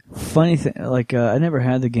 Funny thing, I never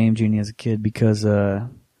had the Game Genie as a kid because you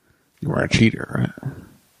were a cheater, right?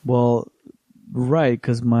 Well, right,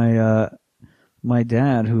 because my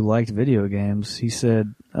dad, who liked video games, he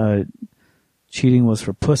said cheating was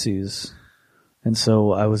for pussies, and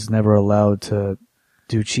so I was never allowed to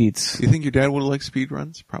do cheats. You think your dad would have liked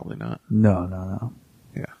speedruns? Probably not. No.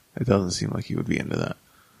 Yeah, it doesn't seem like he would be into that.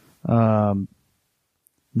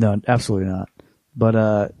 No, absolutely not.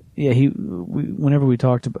 But whenever we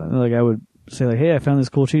talked about, I would say hey, I found this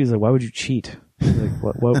cool cheat. He's like, why would you cheat?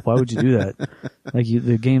 Like, why would you do that? Like,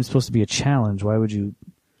 the game's supposed to be a challenge. Why would you?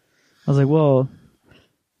 I was like, well,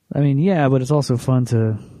 I mean, yeah, but it's also fun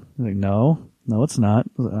to. Like, no, it's not.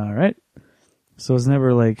 I was like, all right. So it's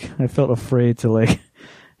never like I felt afraid to like.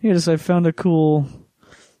 I found a cool.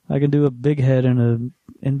 I can do a big head in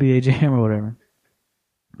a NBA Jam or whatever.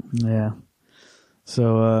 Yeah.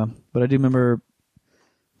 So, but I do remember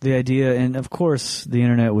the idea, and of course, the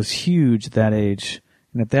internet was huge at that age.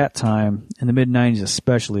 And at that time, in the mid-90s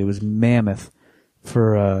especially, it was mammoth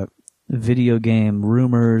for video game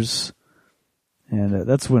rumors. And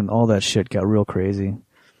that's when all that shit got real crazy.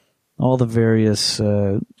 All the various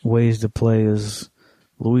ways to play as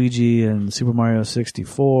Luigi and Super Mario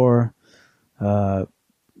 64.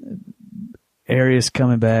 Arius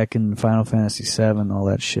coming back in Final Fantasy VII, all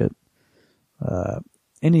that shit.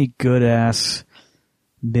 Any good-ass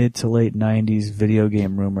mid to late 90s video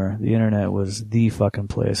game rumor, the internet was the fucking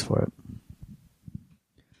place for it.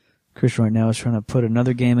 Christian right now is trying to put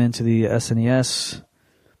another game into the SNES.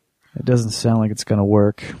 It doesn't sound like it's going to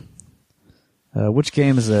work. Which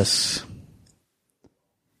game is this?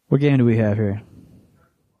 What game do we have here?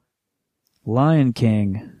 Lion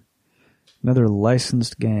King. Another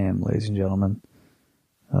licensed game, ladies and gentlemen.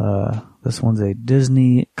 This one's a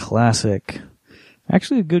Disney classic.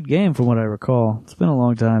 Actually a good game from what I recall. It's been a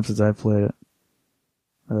long time since I've played it.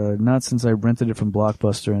 Not since I rented it from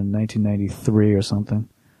Blockbuster in 1993 or something.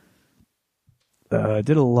 I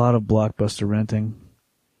did a lot of Blockbuster renting.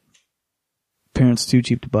 Parents too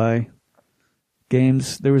cheap to buy.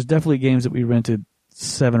 Games. There was definitely games that we rented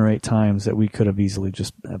 7 or 8 times that we could have easily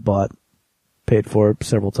just bought, paid for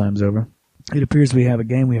several times over. It appears we have a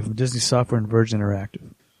game. We have from Disney Software and Virgin Interactive.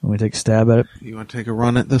 Want me to take a stab at it? You want to take a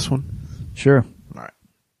run at this one? Sure. All right.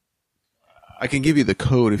 I can give you the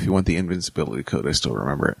code if you want the invincibility code. I still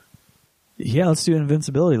remember it. Yeah, let's do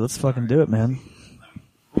invincibility. Let's fucking do it, man.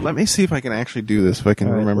 Let me see if I can actually do this, if I can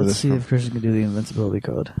remember let's this. Let's see if Christian can do the invincibility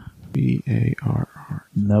code. BARR.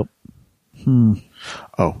 Nope. Oh,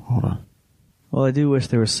 hold on. Well, I do wish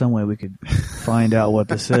there was some way we could find out what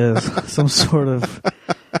this is. Some sort of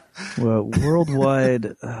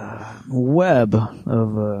worldwide web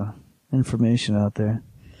of information out there.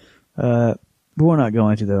 But we're not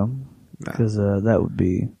going to, though. Because that would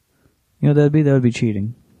be... that would be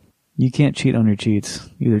cheating. You can't cheat on your cheats.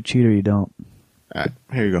 You either cheat or you don't. All right,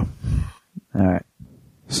 here you go. All right.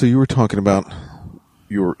 So you were talking about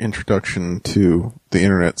your introduction to the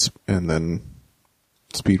internet and then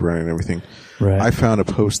speedrunning and everything. Right. I found a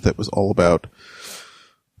post that was all about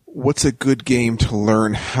what's a good game to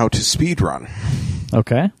learn how to speedrun.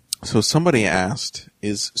 Okay. So somebody asked,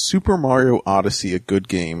 is Super Mario Odyssey a good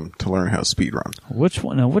game to learn how to speedrun? Which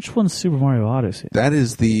one? Now, which one's Super Mario Odyssey? That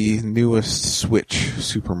is the newest Switch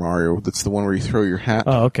Super Mario. That's the one where you throw your hat.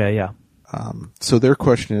 Oh, okay, yeah. So their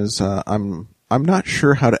question is, I'm not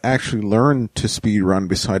sure how to actually learn to speedrun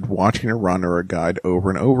besides watching a run or a guide over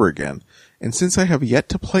and over again. And since I have yet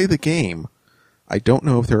to play the game, I don't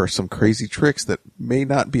know if there are some crazy tricks that may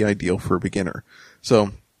not be ideal for a beginner.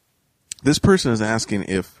 So this person is asking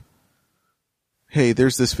if, hey,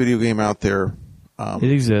 there's this video game out there. It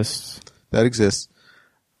exists. That exists.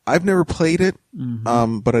 I've never played it,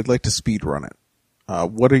 but I'd like to speedrun it.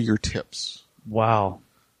 What are your tips? Wow.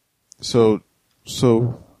 So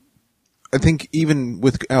I think even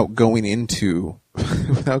without going into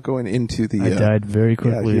the I died very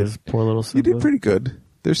quickly as poor little Simba. You did pretty good.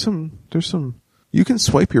 There's some you can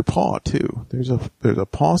swipe your paw too. There's a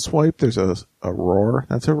paw swipe, there's a roar.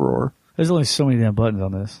 That's a roar. There's only so many damn buttons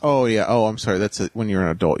on this. Oh yeah. Oh, I'm sorry. That's when you're an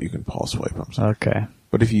adult you can paw swipe. I'm sorry. Okay.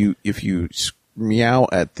 But if you meow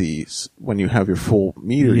at when you have your full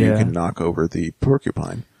meter, you can knock over the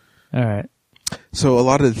porcupine. All right. So a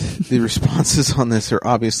lot of the responses on this are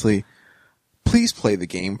obviously, please play the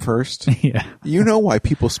game first. Yeah. You know why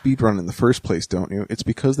people speedrun in the first place, don't you? It's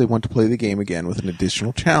because they want to play the game again with an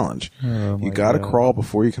additional challenge. Oh, you gotta crawl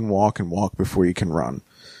before you can walk and walk before you can run.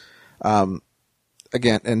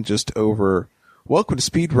 Again, and just over, welcome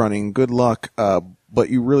to speedrunning, good luck, but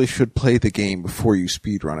you really should play the game before you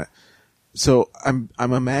speedrun it. So I'm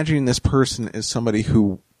imagining this person is somebody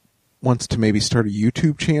who wants to maybe start a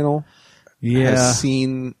YouTube channel. Yeah. Has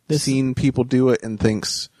seen people do it and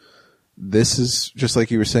thinks, this is, just like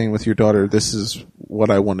you were saying with your daughter, this is what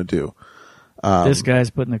I want to do. This guy's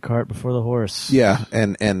putting the cart before the horse. Yeah,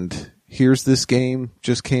 and here's this game,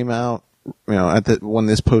 just came out, when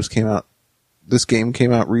this post came out, this game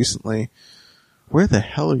came out recently. Where the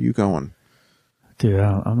hell are you going? Dude,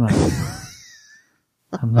 I'm not,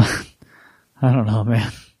 I don't know,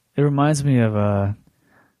 man. It reminds me of,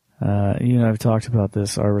 I've talked about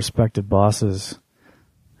this, our respected bosses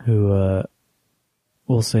who,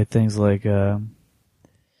 will say things like, "Hey,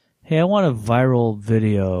 I want a viral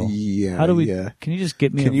video. Yeah. How do we? Yeah. Can you just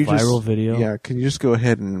get me Can a you viral just, video? Yeah. Can you just go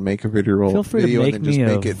ahead and make a video? Feel free to make and then me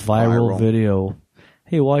just a make it viral video.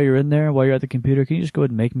 Hey, while you're in there, while you're at the computer, can you just go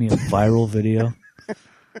ahead and make me a viral video?"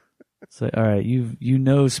 Say, all right, you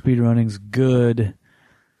know speedrunning's good.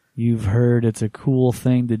 You've heard it's a cool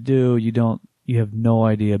thing to do. You have no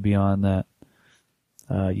idea beyond that.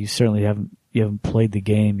 You certainly haven't played the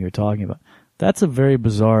game you're talking about. That's a very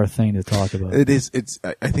bizarre thing to talk about. It is.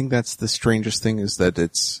 I think that's the strangest thing is that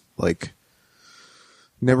it's like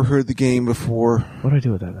never heard the game before. What do I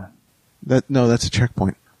do with that then? That's a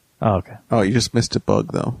checkpoint. Oh, okay. Oh, you just missed a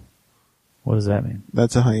bug though. What does that mean?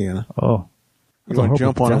 That's a hyena. Oh. You want to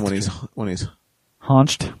jump on him when he's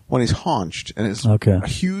haunched, and his a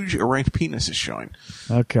huge erect penis is showing.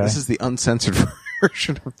 Okay. This is the uncensored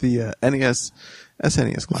version of the SNES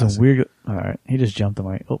Classic. It's a weird. All right, he just jumped on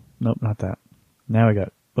my. Oh, nope, not that. Now I got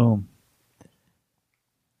it. Boom.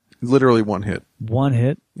 Literally one hit. One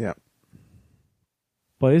hit. Yeah.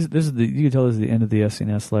 But this is you can tell this is the end of the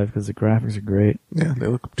SNES life because the graphics are great. Yeah, they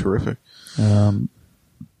look terrific.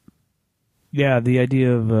 Yeah, the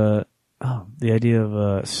idea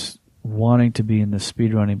of wanting to be in the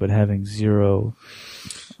speedrunning but having zero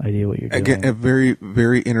idea what you're doing. Again, a very,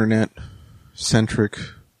 very internet-centric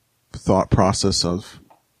thought process of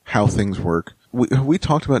how things work. We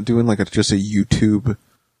talked about doing just a YouTube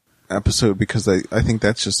episode because I think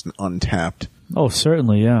that's just untapped. Oh,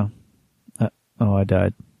 certainly, yeah. I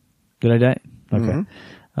died. Did I die? Okay.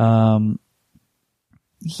 Mm-hmm.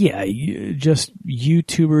 Yeah, just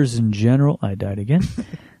YouTubers in general. I died again.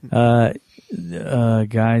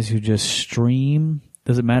 Guys who just stream.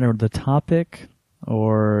 Does it matter the topic,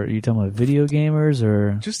 or are you talking about video gamers,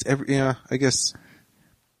 or just I guess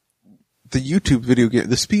the YouTube video game,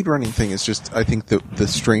 the speedrunning thing is just I think the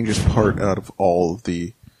strangest part out of all of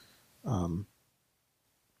the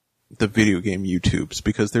video game YouTubes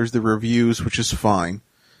because there's the reviews, which is fine.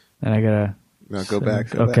 And I gotta go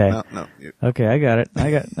back. Okay. No. Okay, I got it.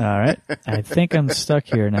 All right. I think I'm stuck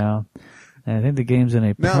here now. And I think the game's in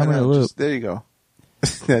a permanent loop. There you go.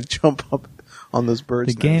 That jump up on those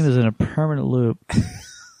birds. The game is in a permanent loop. All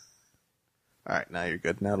right, now you're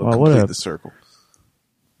good. Now it'll complete the circle.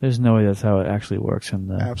 There's no way that's how it actually works in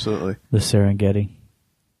the absolutely the Serengeti.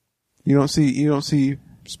 You don't see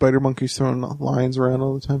spider monkeys throwing lions around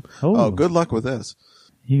all the time. Oh, good luck with this.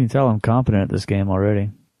 You can tell I'm competent at this game already.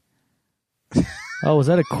 Oh, was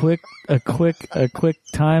that a quick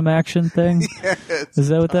time action thing? Yeah, is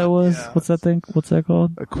that what that was? Yeah. What's that thing? What's that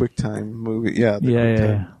called? A quick time movie. Yeah.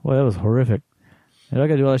 Yeah. Well, that was horrific. Did I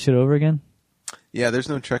gotta do all that shit over again? Yeah, there's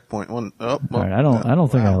no checkpoint. All right, I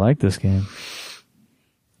don't think I like this game.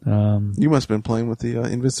 You must have been playing with the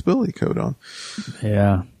invincibility code on.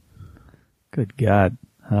 Yeah. Good God.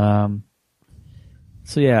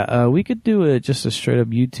 So yeah, we could do just a straight up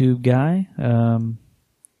YouTube guy.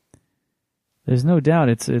 There's no doubt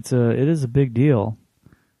it is a big deal.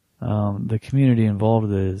 The community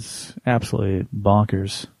involved is absolutely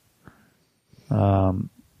bonkers. And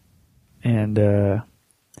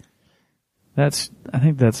I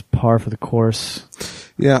think that's par for the course.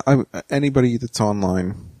 Yeah, anybody that's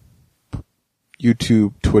online,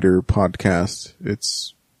 YouTube, Twitter, podcast,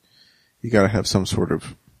 you got to have some sort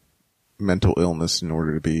of mental illness in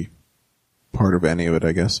order to be part of any of it,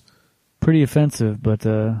 I guess. Pretty offensive, but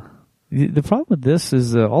the problem with this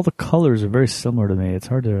is all the colors are very similar to me. It's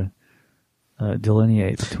hard to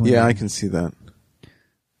delineate between. Yeah, I can see that.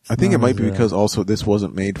 I think it might be because also this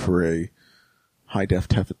wasn't made for a high def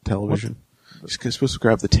television. It's supposed to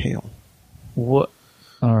grab the tail. What?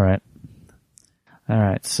 All right.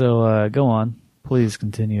 So go on. Please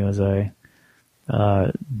continue as I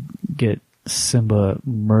get Simba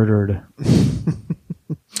murdered.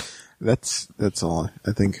 That's all.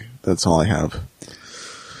 I think that's all I have.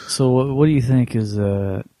 So what do you think is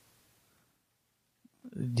do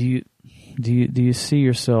you see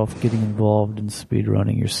yourself getting involved in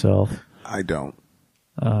speedrunning yourself? I don't.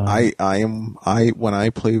 When I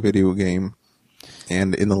play a video game,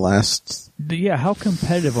 and in the last how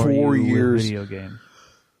competitive are you with a video game?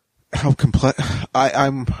 How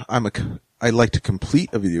I like to complete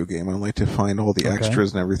a video game. I like to find all the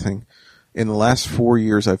extras and everything. In the last 4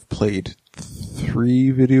 years, I've played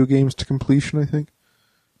 3 video games to completion, I think.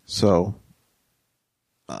 So,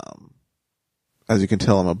 as you can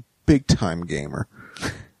tell, I'm a big time gamer.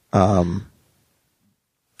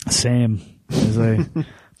 Same.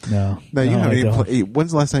 No. Now you haven't even played.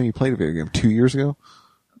 When's the last time you played a video game? 2 years ago?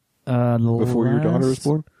 Before your daughter was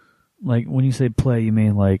born? Like, when you say play, you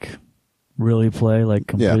mean like really play, like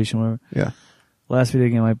completion? Yeah. Whatever? Yeah. Last video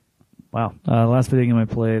game I Wow. Last video game I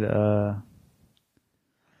played,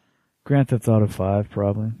 Grand Theft Auto 5,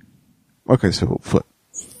 probably. Okay, so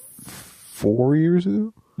 4 years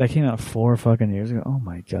ago? That came out 4 fucking years ago. Oh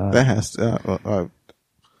my god. That has to.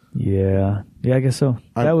 Yeah, I guess so.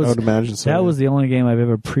 I would imagine so. That was the only game I've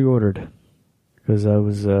ever pre-ordered because I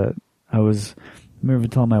was. I remember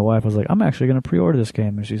telling my wife, I was like, "I'm actually going to pre-order this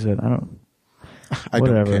game," and she said, "I don't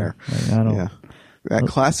care. Like, I don't." Yeah. That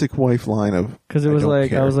classic wife line of because it was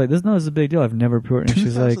like I was like, "This is a big deal. I've never pre-ordered." And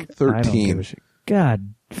she's like, "I don't give a shit."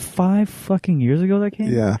 God, 5 fucking years ago that came.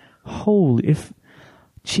 Yeah. Holy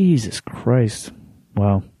Jesus Christ!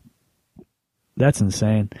 Wow, that's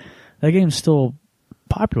insane. That game's still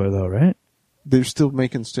popular though, right? They're still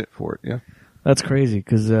making shit for it, yeah. That's crazy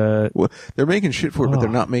because well, they're making shit for it, but they're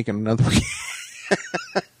not making another game.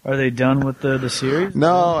 Are they done with the series?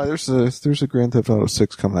 No, there's a Grand Theft Auto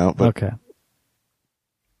 6 coming out, but okay.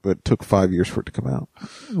 But it took 5 years for it to come out.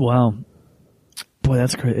 Wow, boy,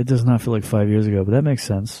 that's crazy. It does not feel like 5 years ago, but that makes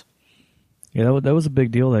sense. Yeah, that was a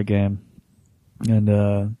big deal, that game,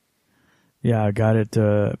 and yeah, I got it,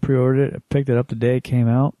 pre-ordered it, picked it up the day it came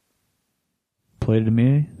out. Played it to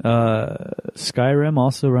me. Skyrim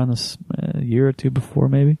also around this year or two before,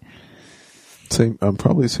 maybe.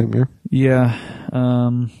 Probably the same year. Yeah.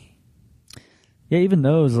 Yeah, even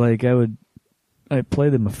those, like, I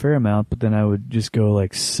played them a fair amount, but then I would just go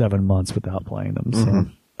like 7 months without playing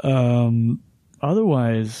them. So,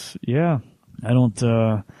 otherwise, yeah, I don't,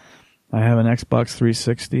 I have an Xbox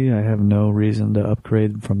 360. I have no reason to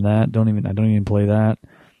upgrade from that. I don't even play that.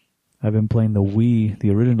 I've been playing the Wii, the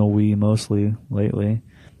original Wii mostly lately.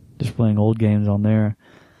 Just playing old games on there.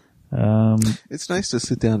 It's nice to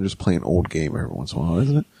sit down and just play an old game every once in a while,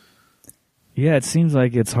 isn't it? Yeah, it seems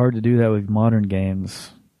like it's hard to do that with modern games.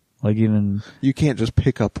 Like even... You can't just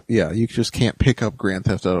you just can't pick up Grand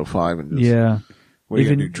Theft Auto 5 and just... Yeah. What are you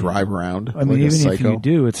going to do, drive around? I mean, even if you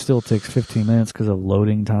do, it still takes 15 minutes because of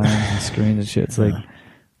loading times and screens and shit. It's like,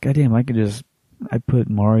 goddamn, I put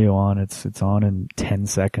Mario on, it's on in 10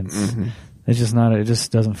 seconds. Mm-hmm. It's just not, it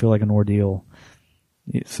just doesn't feel like an ordeal.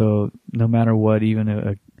 So no matter what,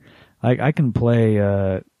 even I can play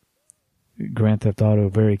Grand Theft Auto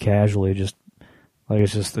very casually, just like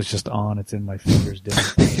it's just on, it's in my fingers.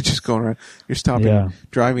 You're just going around, you're stopping,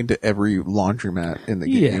 driving to every laundromat in the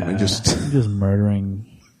game and just murdering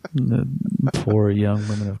the poor young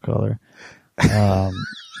women of color.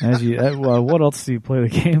 What else do you play the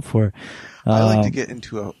game for? I like to get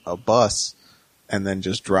into a bus and then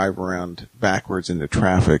just drive around backwards into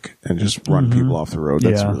traffic and just run people off the road.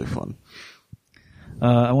 That's really fun.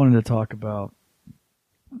 I wanted to talk about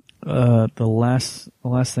the last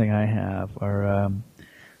thing I have are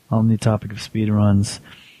on the topic of speedruns.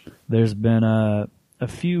 There's been a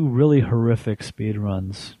few really horrific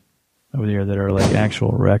speedruns over there that are like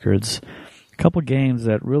actual records. A couple games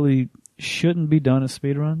that really shouldn't be done as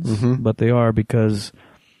speedruns, but they are because,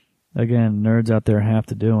 again, nerds out there have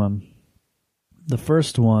to do them. The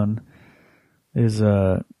first one is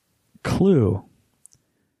Clue.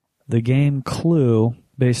 The game Clue,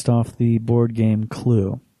 based off the board game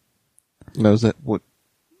Clue. Now, is that what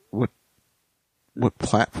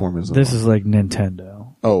platform is that? This is like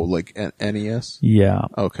Nintendo. Oh, like NES? Yeah.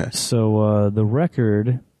 Okay. So the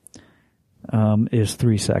record is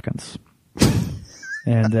 3 seconds.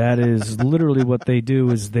 And that is literally what they do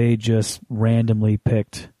is they just randomly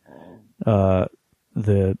picked the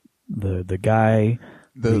guy,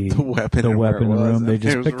 the weapon in the room. They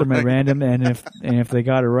just picked them at random, and if they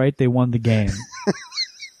got it right, they won the game.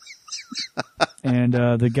 And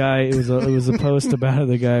the guy, it was a post about it.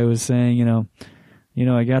 The guy was saying, I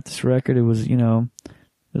got this record. It was, I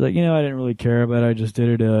didn't really care about it. I just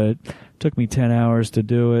did it. It took me 10 hours to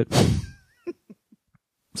do it.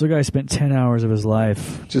 So the guy spent 10 hours of his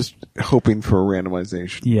life just hoping for a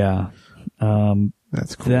randomization. Yeah.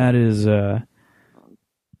 That's cool. That is a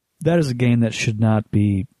game that should not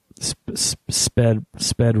be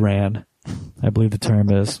sped ran, I believe the term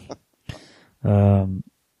is.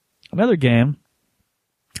 Another game,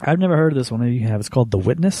 I've never heard of this one. Maybe you have. It's called The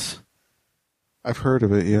Witness. I've heard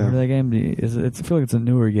of it, yeah. Remember that game? I feel like it's a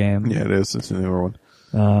newer game. Yeah, it is. It's a newer one.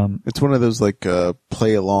 It's one of those like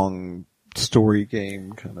play along story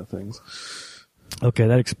game kind of things. Okay,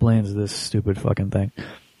 that explains this stupid fucking thing.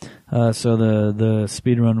 So the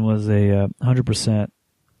speedrun was a 100%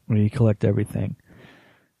 where you collect everything.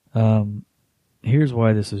 Here's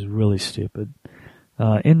why this is really stupid.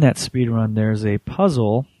 In that speedrun, there's a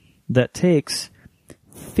puzzle that takes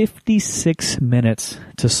 56 minutes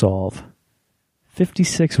to solve.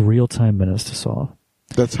 56 real-time minutes to solve.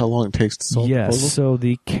 That's how long it takes to solve the puzzle? Yes, so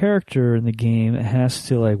the character in the game has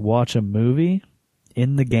to watch a movie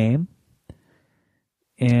in the game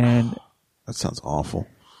And that sounds awful.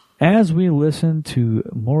 as we listen to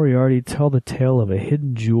Moriarty tell the tale of a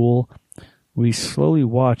hidden jewel, we slowly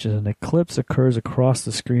watch as an eclipse occurs across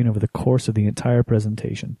the screen over the course of the entire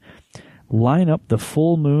presentation. Line up the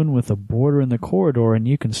full moon with a border in the corridor and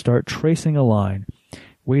you can start tracing a line.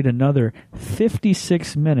 Wait another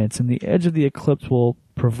 56 minutes and the edge of the eclipse will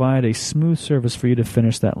provide a smooth surface for you to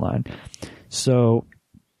finish that line. So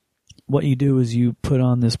what you do is you put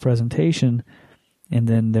on this presentation and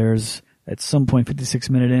then there's, at some point 56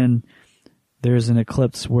 minute in, there's an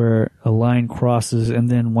eclipse where a line crosses, and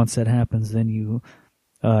then once that happens, then you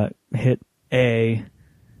hit A,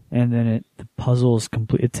 and then the puzzle is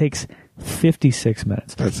complete. It takes 56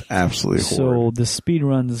 minutes. That's absolutely so horrid. the speed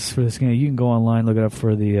runs for this game, you can go online, look it up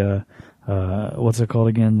for the what's it called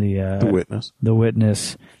again? The Witness. The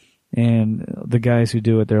Witness. And the guys who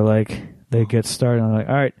do it, they get started, and they're like,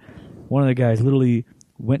 all right, one of the guys literally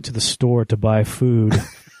went to the store to buy food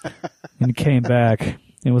and came back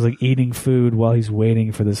and was like eating food while he's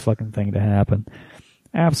waiting for this fucking thing to happen.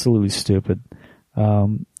 Absolutely stupid.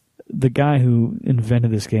 The guy who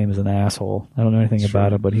invented this game is an asshole. I don't know anything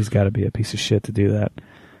about it, but he's got to be a piece of shit to do that.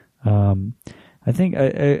 I think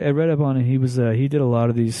I read up on it. He did a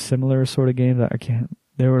lot of these similar sort of games.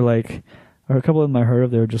 They were like, or a couple of them I heard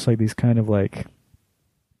of. They were just like these kind of like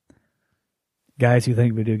guys who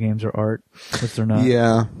think video games are art, which they're not.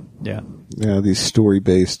 Yeah. These story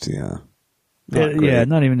based.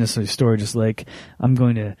 Not even necessarily story. Just like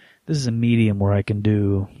this is a medium where I can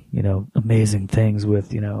do amazing things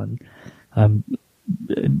with and I'm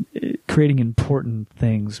creating important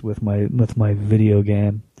things with my video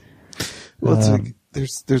game. Well, it's like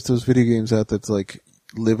there's those video games out that's like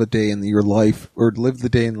live a day in your life, or live the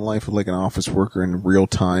day in the life of like an office worker in real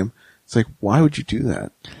time. It's like, why would you do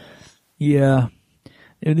that? Yeah.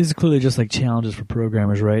 These are clearly just like challenges for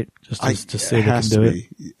programmers, right? Just to say they can do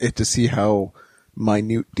it. To see how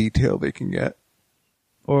minute detail they can get.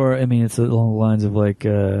 Or, I mean, it's along the lines of like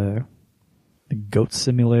the Goat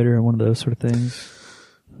Simulator or one of those sort of things.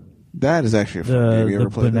 That is actually a fun game. You ever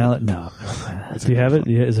played that? No. Do you have it?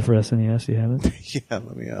 Yeah, is it for SNES? Do you have it? Yeah,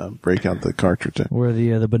 let me break out the cartridge. Where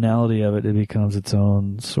the banality of it becomes its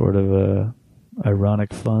own sort of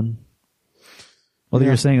ironic fun. Well,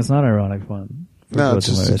 you're saying it's not ironic fun. No, it's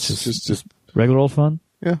just regular old fun?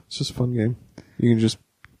 Yeah, it's just a fun game. You can just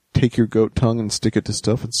take your goat tongue and stick it to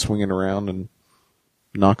stuff and swing it around and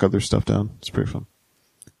knock other stuff down. It's pretty fun.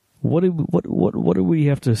 What do we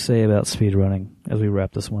have to say about speedrunning as we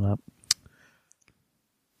wrap this one up?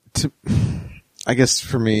 I guess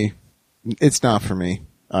for me, it's not for me.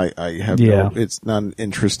 I have it's not an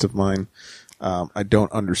interest of mine. I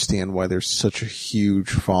don't understand why there's such a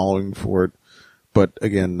huge following for it. But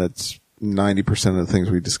again, that's 90% of the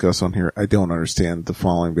things we discuss on here. I don't understand the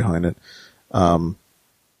following behind it.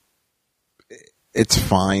 It's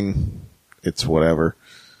fine. It's whatever.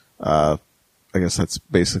 I guess that's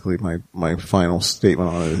basically my final statement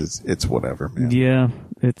on it is it's whatever, man. Yeah,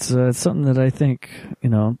 it's something that I think,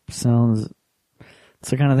 sounds, it's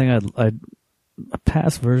the kind of thing a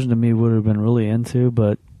past version of me would have been really into,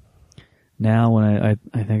 but now when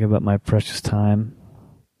I think about my precious time,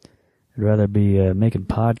 I'd rather be making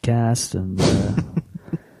podcasts and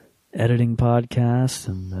editing podcasts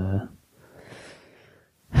and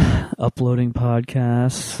uploading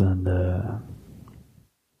podcasts and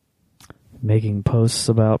making posts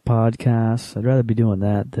about podcasts. I'd rather be doing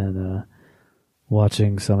that than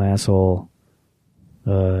watching some asshole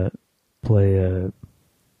play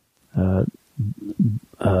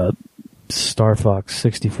Star Fox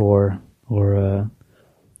 64 or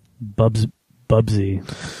Bubsy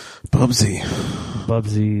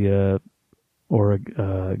or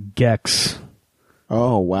Gex.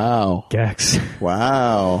 Oh, wow. Gex.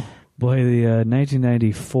 Wow. Boy, the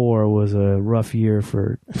 1994 was a rough year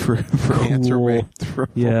for cool,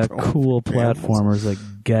 cool platformers like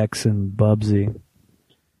Gex and Bubsy.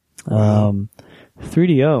 Wow.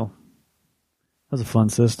 3DO. That was a fun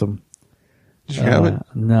system. Did you have it?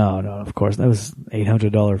 No, of course. That was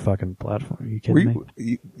 $800 fucking platform. Are you kidding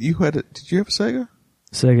me? You had it? Did you have a Sega?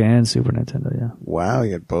 Sega and Super Nintendo, yeah. Wow,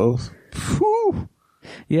 you had both. Whew.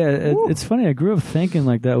 Yeah, it's funny. I grew up thinking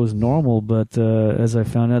like that was normal, but as I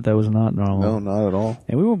found out, that was not normal. No, not at all.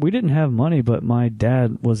 And we didn't have money, but my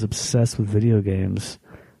dad was obsessed with video games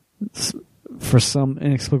for some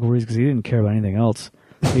inexplicable reason because he didn't care about anything else.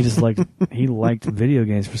 He just liked video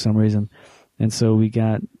games for some reason, and so we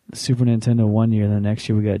got Super Nintendo one year, and the next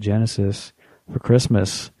year we got Genesis for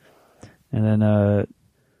Christmas, and then it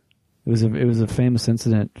was a famous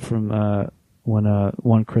incident from when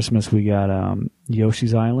one Christmas we got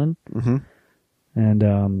Yoshi's Island, mm-hmm.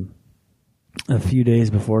 and a few days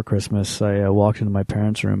before Christmas, I walked into my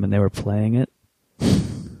parents' room and they were playing it.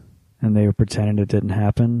 And they were pretending it didn't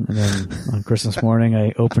happen. And then on Christmas morning,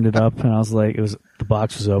 I opened it up and I was like, the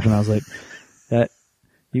box was open. I was like,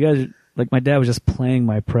 you guys, like my dad was just playing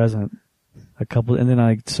my present and then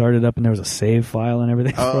I started up and there was a save file and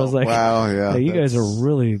everything. Oh, so I was like, wow, yeah. Hey, you guys are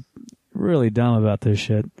really, really dumb about this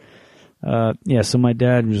shit. So my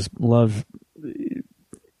dad just loved,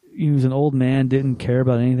 he was an old man, didn't care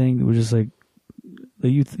about anything. It was just like,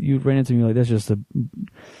 you ran into me like, that's just a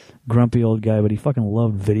grumpy old guy, but he fucking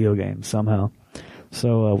loved video games somehow.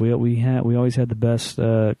 So we always had the best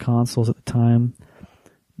consoles at the time.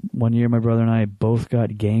 One year, my brother and I both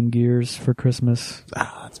got Game Gears for Christmas.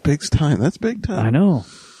 That's big time. That's big time. I know.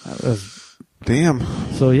 That was, damn.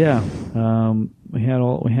 So yeah, we had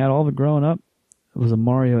all of it growing up. It was a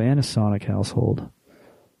Mario and a Sonic household.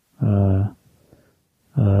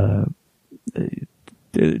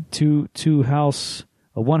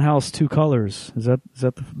 One house, two colors. Is that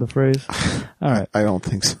the phrase? All right. I don't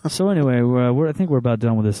think so. So anyway, I think we're about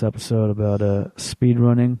done with this episode about speed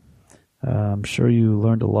running. I'm sure you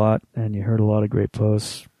learned a lot and you heard a lot of great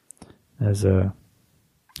posts as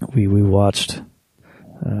we watched.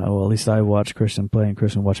 At least I watched Christian play and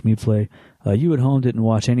Christian watched me play. You at home didn't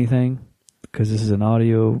watch anything because this is an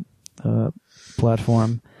audio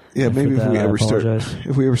platform. Yeah, maybe if we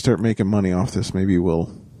ever start making money off this, maybe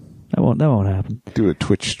we'll. That won't happen. Do a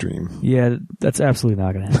Twitch stream. Yeah, that's absolutely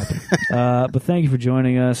not going to happen. But thank you for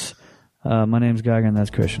joining us. My name's Geiger and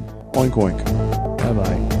that's Christian. Oink oink. Bye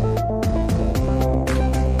bye.